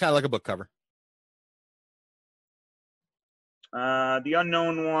 Looks kind of like a book cover. The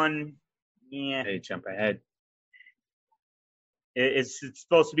unknown one, yeah. Hey, jump ahead. It's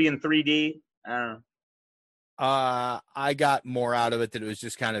supposed to be in 3D. I don't know. I got more out of it that it was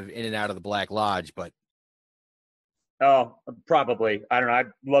just kind of in and out of the Black Lodge, but. Oh, probably. I don't know.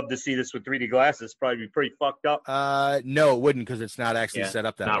 I'd love to see this with 3D glasses. Probably be pretty fucked up. No, it wouldn't, because it's not actually set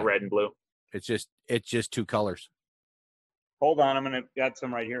up that way. Not red and blue. It's just two colors. Hold on, I'm gonna got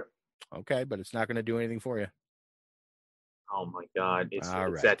some right here. Okay, but it's not gonna do anything for you. Oh my God! It's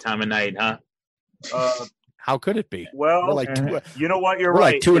that time of night, huh? How could it be? Well, we're like you know what? You're we're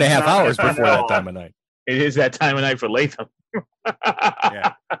right. like 2.5 hours before that time of night. It is that time of night for Latham.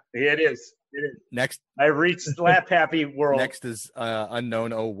 Yeah, it is. It is. Next, I've reached Lap Happy World. Next is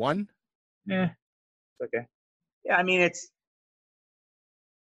Unknown 01. Yeah, it's okay. Yeah, I mean it's.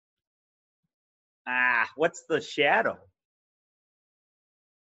 What's the shadow?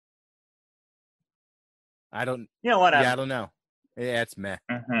 I don't. You know what? Yeah, I don't know. Yeah, it's meh.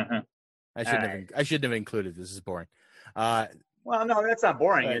 Mm-hmm. I shouldn't have included this. This is boring. Well, no, that's not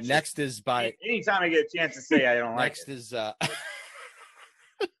boring. Next is by. Anytime I get a chance to say I don't like it.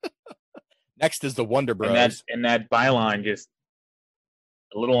 Next is the Wonder Bros. And that byline just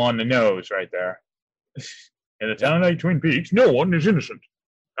a little on the nose right there. In the town of Twin Peaks, no one is innocent.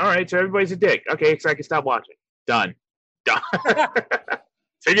 All right, so everybody's a dick. Okay, so I can stop watching. Done.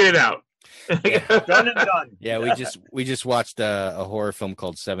 Figured it out. Done and done. Yeah, we just watched a horror film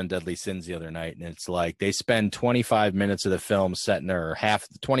called Seven Deadly Sins the other night, and it's like they spend 25 minutes of the film setting, or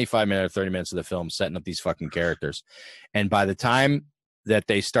 25 minutes or 30 minutes of the film setting up these fucking characters, and by the time that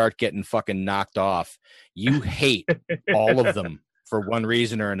they start getting fucking knocked off, you hate all of them for one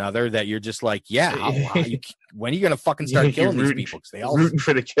reason or another. That you're just like, when are you gonna fucking start killing these people? Because they all rooting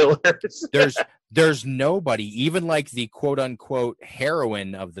for the killers. There's nobody, even like the quote unquote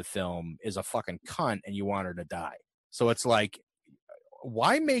heroine of the film is a fucking cunt and you want her to die. So it's like,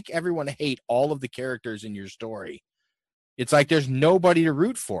 why make everyone hate all of the characters in your story? It's like there's nobody to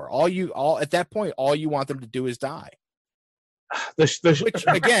root for. At that point, all you want them to do is die. Which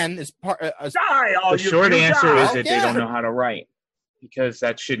again is part. The short answer is that they don't know how to write, because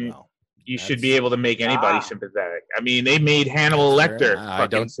that shouldn't. You should be able to make anybody sympathetic. I mean, they made Hannibal Lecter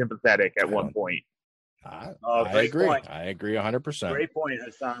fucking sympathetic at one point. I agree. Point. I agree 100%. Great point,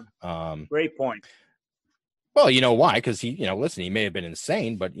 Hassan. Great point. Well, you know why? Because he, listen, he may have been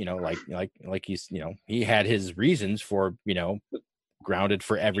insane, but like he's, he had his reasons for, grounded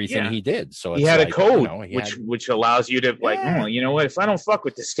for everything he did. So he had a code, which allows you to you know what? If I don't fuck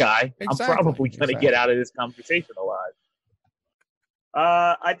with this guy, I'm probably going to get out of this conversation alive.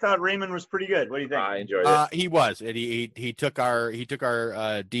 I thought Raymond was pretty good. What do you think? I enjoyed it. He was. He took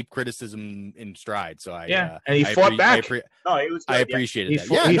our deep criticism in stride. So and he fought back. He was good, I appreciated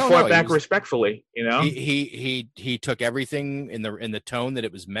that. He fought back respectfully. He took everything in the tone that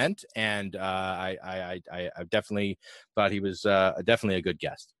it was meant, and I definitely thought he was definitely a good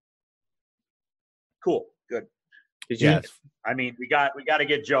guest. Cool. Good. Yes. I mean, we got to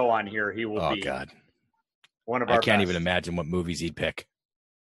get Joe on here. He will be. God. One of our I can't best. even imagine what movies he'd pick.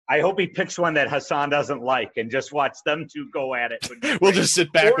 I hope he picks one that Hassan doesn't like and just watch them two go at it. We'll just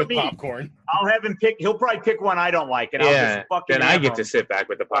sit back with popcorn. I'll have him pick. He'll probably pick one I don't like, and I'll just fucking. Then I get to sit back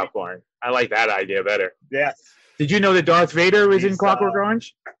with the popcorn. I like that idea better. Yes. Did you know that Darth Vader was in Clockwork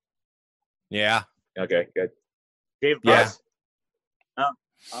Orange? Yeah. Okay. Good. David. Yeah.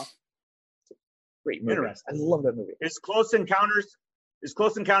 Oh. Great movie. I love that movie. Is Close Encounters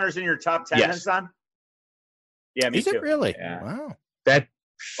in your top 10, Yes. Hassan? Yeah, me Is too. it really? Yeah. Wow. That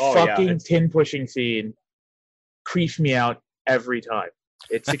fucking tin pushing scene creeps me out every time.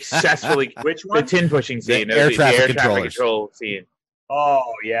 It successfully. Which one? The tin pushing scene. The air traffic control scene.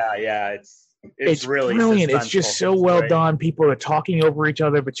 Oh yeah. It's really brilliant. It's just so well great. done. People are talking over each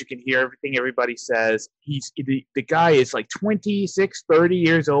other, but you can hear everything everybody says. The guy is like 26, 30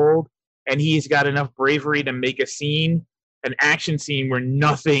 years old, and he's got enough bravery to make an action scene where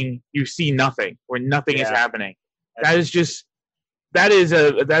you see nothing, where nothing is happening. That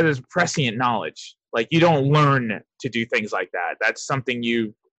is prescient knowledge. Like, you don't learn to do things like that. That's something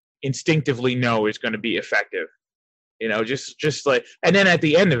you instinctively know is going to be effective. Just like, and then at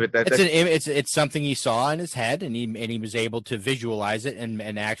the end of it, it's something he saw in his head, and he was able to visualize it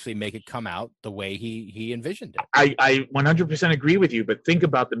and actually make it come out the way he envisioned it. I 100% agree with you, but think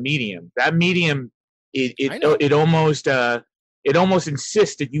about the medium. That medium, it almost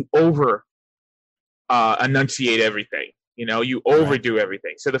insists that you over enunciate everything. You overdo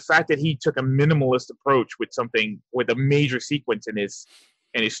everything. So the fact that he took a minimalist approach with a major sequence in his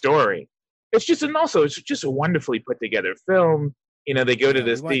story, it's just a wonderfully put together film. They go to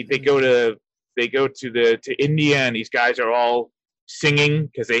this, they go to India, and these guys are all singing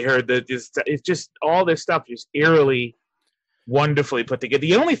because they heard that it's just all this stuff is eerily, wonderfully put together.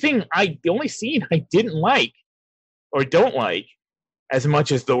 The only scene I didn't like or don't like as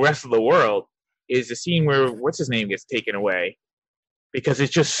much as the rest of the world is the scene where what's his name gets taken away, because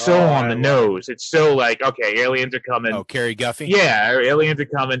it's just so on the nose. It's so like, okay, aliens are coming. Oh, Carrie Guffey? Yeah, aliens are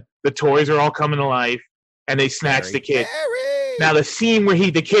coming. The toys are all coming to life, and they snatch the kid. Carrie! Now the scene where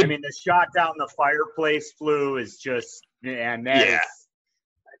the kid. I mean, the shot down the fireplace flue is just, man, that's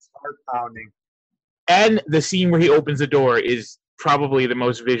heart pounding. And the scene where he opens the door is probably the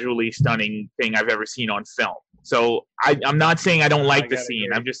most visually stunning thing I've ever seen on film. So I'm not saying I don't like the scene.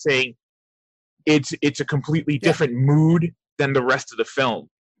 Agree. I'm just saying it's a completely different mood than the rest of the film.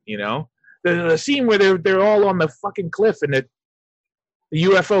 The scene where they're all on the fucking cliff and the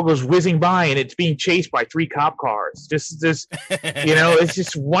UFO goes whizzing by and it's being chased by 3 cop cars. Just it's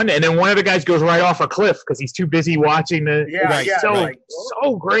just one, and then one of the guys goes right off a cliff because he's too busy watching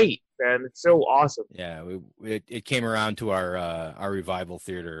so great, man. It's so awesome. Yeah, it came around to our revival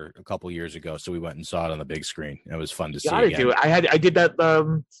theater a couple years ago, so we went and saw it on the big screen. It was fun to see. I did that.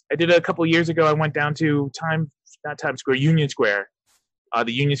 I did it a couple years ago. I went down to Union Square,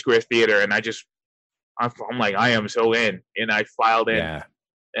 the Union Square Theater, and I'm like, I am so in, and I filed in,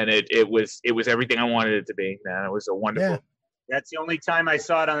 and it was everything I wanted it to be. Man, it was a wonderful. Yeah. That's the only time I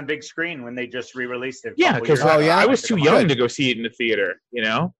saw it on the big screen, when they just re-released it. Yeah, because I was too young to go see it in the theater.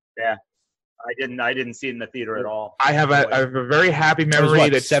 Yeah, I didn't see it in the theater at all. I have a very happy memory.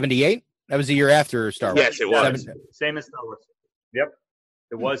 That's 78. That was the year after Star Wars. Yes, it was. Same as Star Wars. Yep,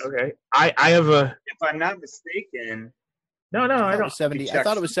 it was. Okay, I have a. If I'm not mistaken. No, I don't. 70. I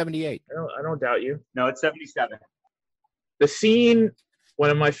thought it was 78. I don't doubt you. No, it's 77. The scene, one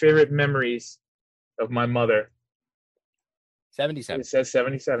of my favorite memories of my mother. 77. It says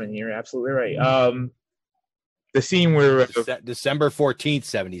 77. You're absolutely right. The scene where December 14th,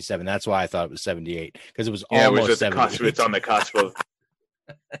 77. That's why I thought it was 78, because it was almost 78. It's on the cusp of.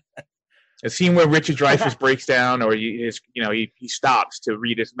 A scene where Richard Dreyfuss breaks down, or he stops to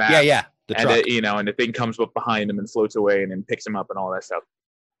read his map. Yeah. And the thing comes up behind him and floats away, and then picks him up and all that stuff.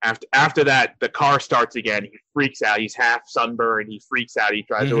 After that, the car starts again. He freaks out. He's half sunburned. He freaks out. He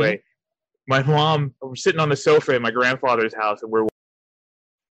drives away. My mom, we're sitting on the sofa at my grandfather's house, and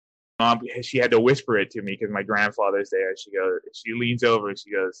she had to whisper it to me because my grandfather's there. She leans over and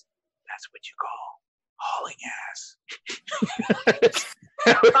she goes, "That's what you call hauling ass."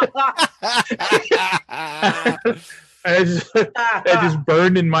 That just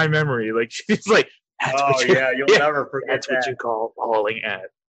burned in my memory. Like she's like, you'll never forget that's that. what you call hauling ass.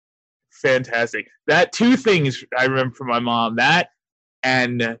 Fantastic. That two things I remember from my mom. That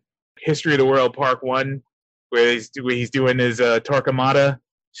and History of the World Part 1, where he's doing his Torquemada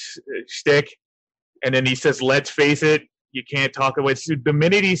shtick, and then he says, "Let's face it, you can't talk away." So the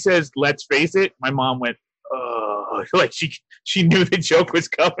minute he says, "Let's face it," my mom went, "Oh," like she knew the joke was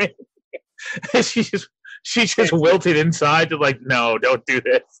coming. she just wilted inside to like, "No, don't do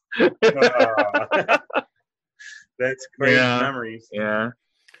this." That's great memories. Yeah.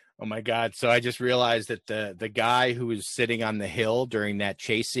 Oh my God! So I just realized that the guy who was sitting on the hill during that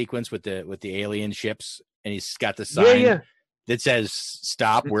chase sequence with the alien ships, and he's got the sign that says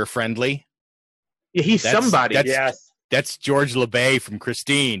 "Stop, we're friendly." Yeah, he's somebody. That's George LeBay from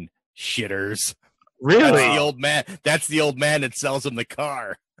Christine. Shitters. Really? That's the old man. That's the old man that sells him the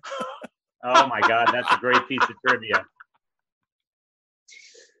car. Oh my God, that's a great piece of trivia.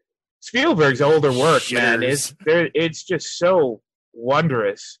 Spielberg's older work, Shitters. man, it's just so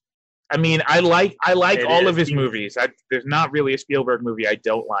wondrous. I mean, I like all of his movies. There's not really a Spielberg movie I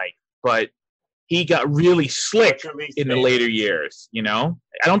don't like, but he got really slick in the later years, you know?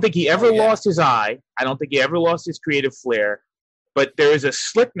 I don't think he ever lost his eye. I don't think he ever lost his creative flair, but there is a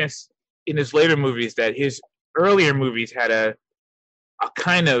slickness in his later movies that his earlier movies had a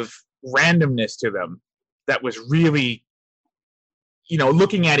kind of randomness to them that was really, you know,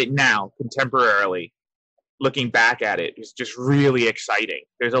 looking at it now, contemporarily, looking back at it, is just really exciting.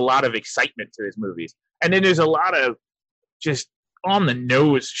 There's a lot of excitement to his movies. And then there's a lot of just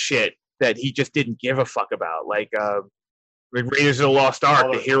on-the-nose shit that he just didn't give a fuck about. Like Raiders of the Lost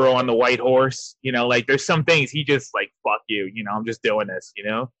Ark, the hero on the white horse. You know, like there's some things he just like, fuck you, you know, I'm just doing this, you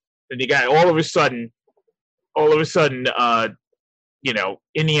know? And you got all of a sudden, you know,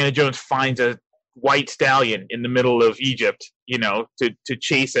 Indiana Jones finds a white stallion in the middle of Egypt, you know, to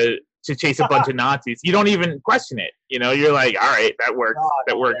chase a bunch of Nazis. You don't even question it. You know, you're like, all right, that works.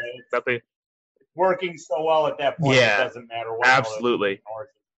 That works. It's working so well at that point. It doesn't matter what. Absolutely.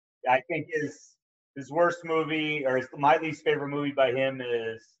 I think his worst movie, or my least favorite movie by him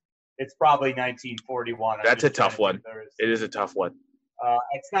it's probably 1941. That's a tough one. It is a tough one.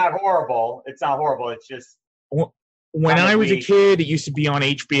 It's not horrible. It's just when I was a kid, it used to be on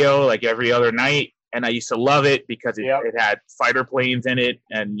HBO like every other night, and I used to love it because it had fighter planes in it,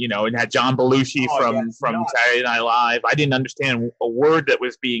 and you know, it had John Belushi from Saturday Night Live. I didn't understand a word that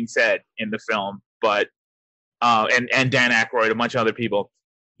was being said in the film, but and Dan Aykroyd, a bunch of other people.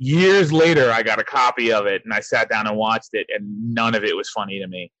 Years later, I got a copy of it, and I sat down and watched it, and none of it was funny to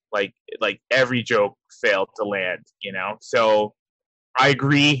me. Like every joke failed to land, you know. So I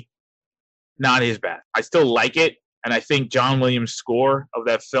agree, not his best. I still like it. And I think John Williams' score of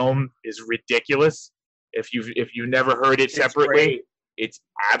that film is ridiculous. If you've never heard it separately, it's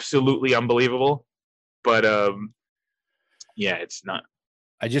absolutely unbelievable. But it's not.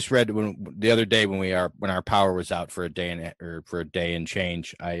 I just read the other day when our power was out for a day and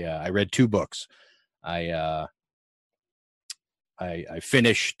change. I read two books. I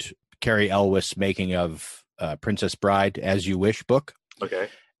finished Carrie Elwes' making of Princess Bride, As You Wish book. Okay.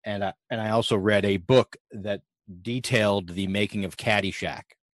 And I also read a book that detailed the making of Caddyshack,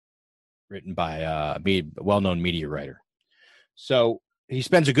 written by a well-known media writer. So he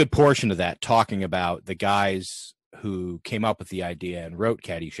spends a good portion of that talking about the guys who came up with the idea and wrote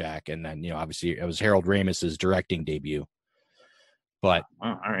Caddyshack, and then, you know, obviously it was Harold Ramis's directing debut. But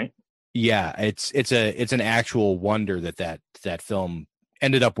all right, yeah, it's an actual wonder that film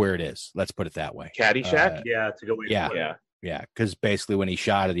ended up where it is. Let's put it that way. Caddyshack, it's a good way to put it. Yeah, because basically when he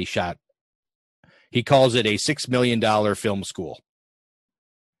shot it, he calls it a $6 million film school,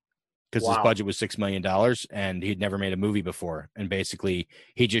 because his budget was $6 million and he'd never made a movie before. And basically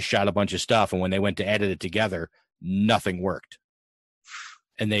he just shot a bunch of stuff. And when they went to edit it together, nothing worked.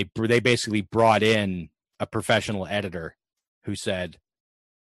 And they basically brought in a professional editor who said,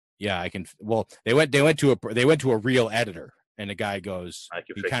 yeah, I can. Well, they went to a real editor, and the guy goes,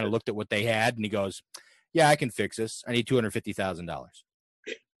 he kind of looked at what they had and he goes, yeah, I can fix this. I need $250,000.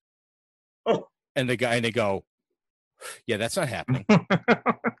 And they go, yeah, that's not happening.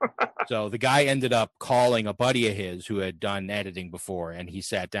 So the guy ended up calling a buddy of his who had done editing before, and he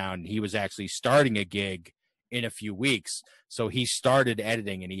sat down, and he was actually starting a gig in a few weeks. So he started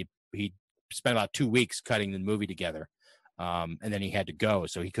editing, and he spent about 2 weeks cutting the movie together. and then he had to go,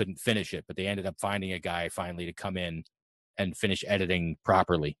 so he couldn't finish it. But they ended up finding a guy finally to come in and finish editing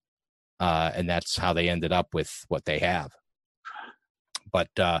properly, and that's how they ended up with what they have. But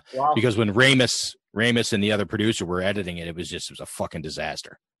because when Ramus and the other producer were editing it, it was a fucking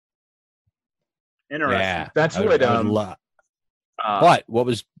disaster. Interesting. Yeah, that's what. But what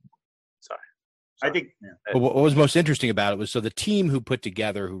was? Sorry. I think what was most interesting about it was, so the team who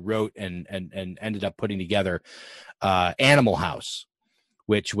wrote and ended up putting together Animal House,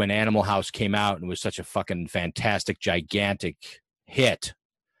 which when Animal House came out and was such a fucking fantastic, gigantic hit,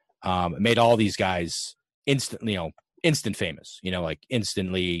 it made all these guys instant famous, like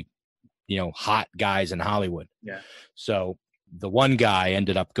instantly, hot guys in Hollywood. Yeah. So the one guy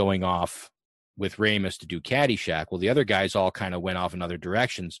ended up going off with Ramus to do Caddyshack. Well, the other guys all kind of went off in other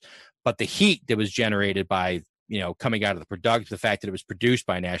directions, but the heat that was generated by, coming out of the fact that it was produced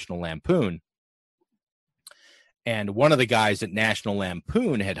by National Lampoon, and one of the guys that National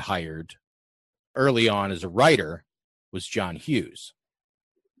Lampoon had hired early on as a writer was John Hughes.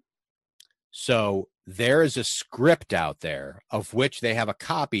 So there is a script out there of which they have a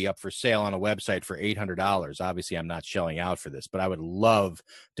copy up for sale on a website for $800. Obviously, I'm not shelling out for this, but I would love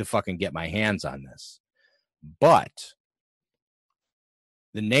to fucking get my hands on this. But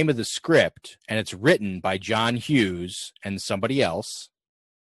the name of the script, and it's written by John Hughes and somebody else,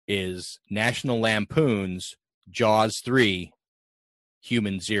 is National Lampoon's Jaws 3,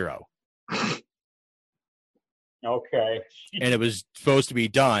 Human Zero. Okay. And it was supposed to be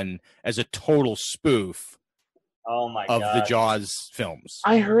done as a total spoof of the Jaws films.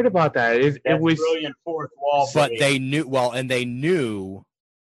 I heard about that. It was brilliant fourth wall. But they knew,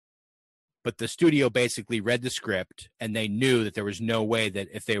 but the studio basically read the script and they knew that there was no way that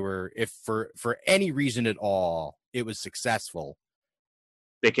if for any reason at all it was successful,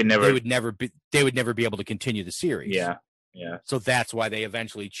 they would never be able to continue the series. Yeah. Yeah. So that's why they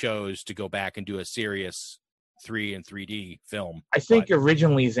eventually chose to go back and do a serious 3 and 3D film. I think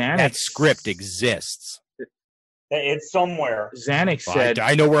originally Xanax, that script exists. It's somewhere. Xanax said,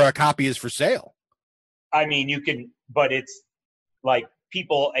 I know where a copy is for sale. I mean, you can, but it's like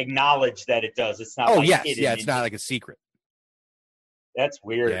people acknowledge that it does. It's not. Oh, like yes, it's not like a secret. That's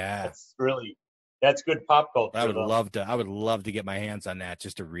weird. Yeah, that's good pop culture. I would love to get my hands on that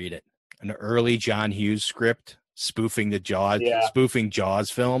just to read it. An early John Hughes script spoofing the Jaws, spoofing Jaws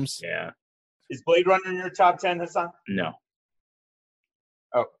films. Yeah. Is Blade Runner in your top 10, Hassan? No.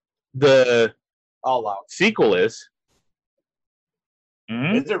 Oh. The All Out sequel is.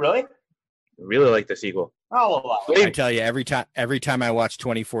 Mm-hmm. Is it really? I really like the sequel. All Out. I tell you, every time I watch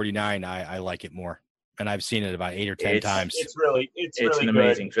 2049, I like it more, and I've seen it about 8 or 10 times. It's really an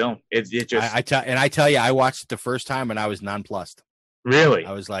amazing film. I tell you, I watched it the first time and I was nonplussed. Really?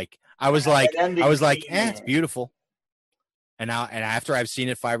 I was like, it's beautiful. And after I've seen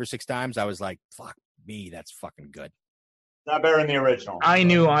it 5 or 6 times, I was like, fuck me, that's fucking good. Not better than the original. I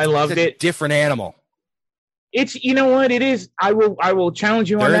knew I loved it. Different animal. It's, you know what it is. I will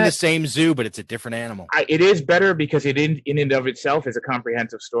challenge you on that. They're in the same zoo, but it's a different animal. It is better because it in and of itself is a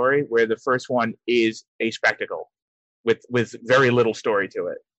comprehensive story, where the first one is a spectacle with very little story to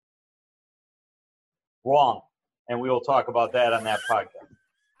it. Wrong. And we will talk about that on that podcast.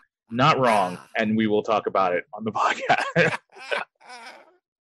 Not wrong, and we will talk about it on the podcast.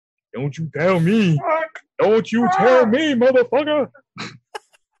 Don't you tell me. Don't you tell me, motherfucker.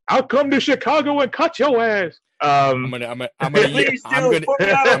 I'll come to Chicago and cut your ass. I'm gonna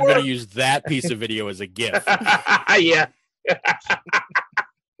use that piece of video as a GIF. Yeah.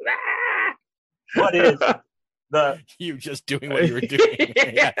 What is you just doing what you were doing?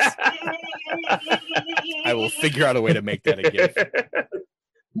 Yes. I will figure out a way to make that a GIF.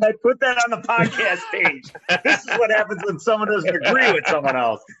 I put that on the podcast page. This is what happens when someone doesn't agree with someone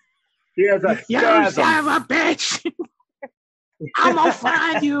else. He has a you son of a bitch. I'm gonna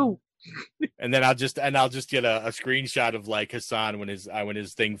find you. And then I'll just get a screenshot of like Hassan when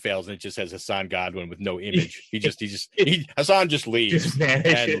his thing fails and it just says Hassan Godwin with no image. Hassan just leaves.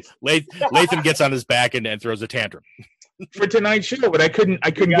 And Latham gets on his back and throws a tantrum. For tonight's show, but I couldn't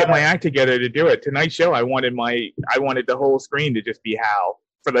get my act together to do it. Tonight's show, I wanted the whole screen to just be Hal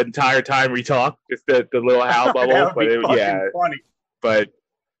for the entire time we talk, just the little Hal bubble. But funny. But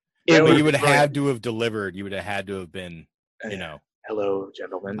you would have had to have delivered. You would have had to have been, hello,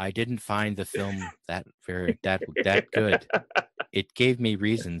 gentlemen. I didn't find the film that good. It gave me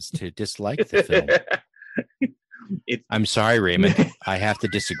reasons to dislike the film. I'm sorry, Raymond. I have to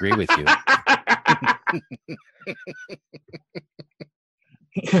disagree with you.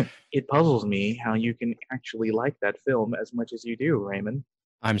 It puzzles me how you can actually like that film as much as you do, Raymond.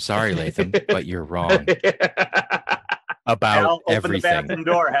 I'm sorry, Latham, but you're wrong. about Hal, open everything. the bathroom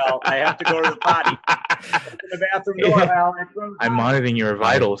door, Hal. I have to go to the potty. Open the bathroom door, Hal. I'm monitoring your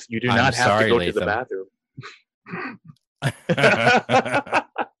vitals. You do not have to go to the bathroom.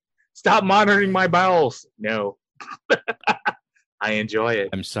 Stop monitoring my bowels. No. I enjoy it.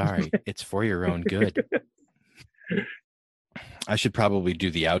 I'm sorry. It's for your own good. I should probably do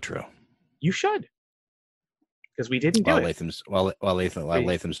the outro. You should. Because we didn't do it. While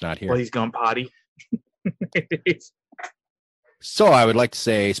Latham's not here. Well, he's gone potty. So I would like to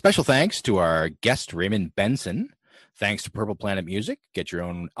say special thanks to our guest, Raymond Benson. Thanks to Purple Planet Music. Get your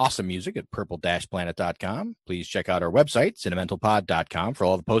own awesome music at purple-planet.com. Please check out our website, cinementalpod.com, for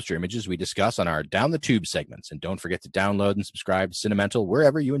all the poster images we discuss on our Down the Tube segments. And don't forget to download and subscribe to Cinemental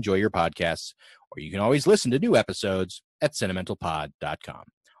wherever you enjoy your podcasts, or you can always listen to new episodes at cinementalpod.com.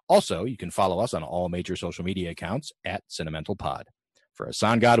 Also, you can follow us on all major social media accounts at cinementalpod. For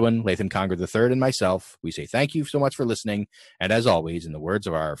Hassan Godwin, Latham Conger III, and myself, we say thank you so much for listening. And as always, in the words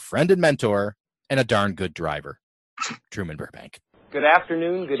of our friend and mentor, and a darn good driver, Truman Burbank. Good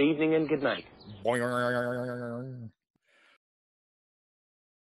afternoon, good evening, and good night.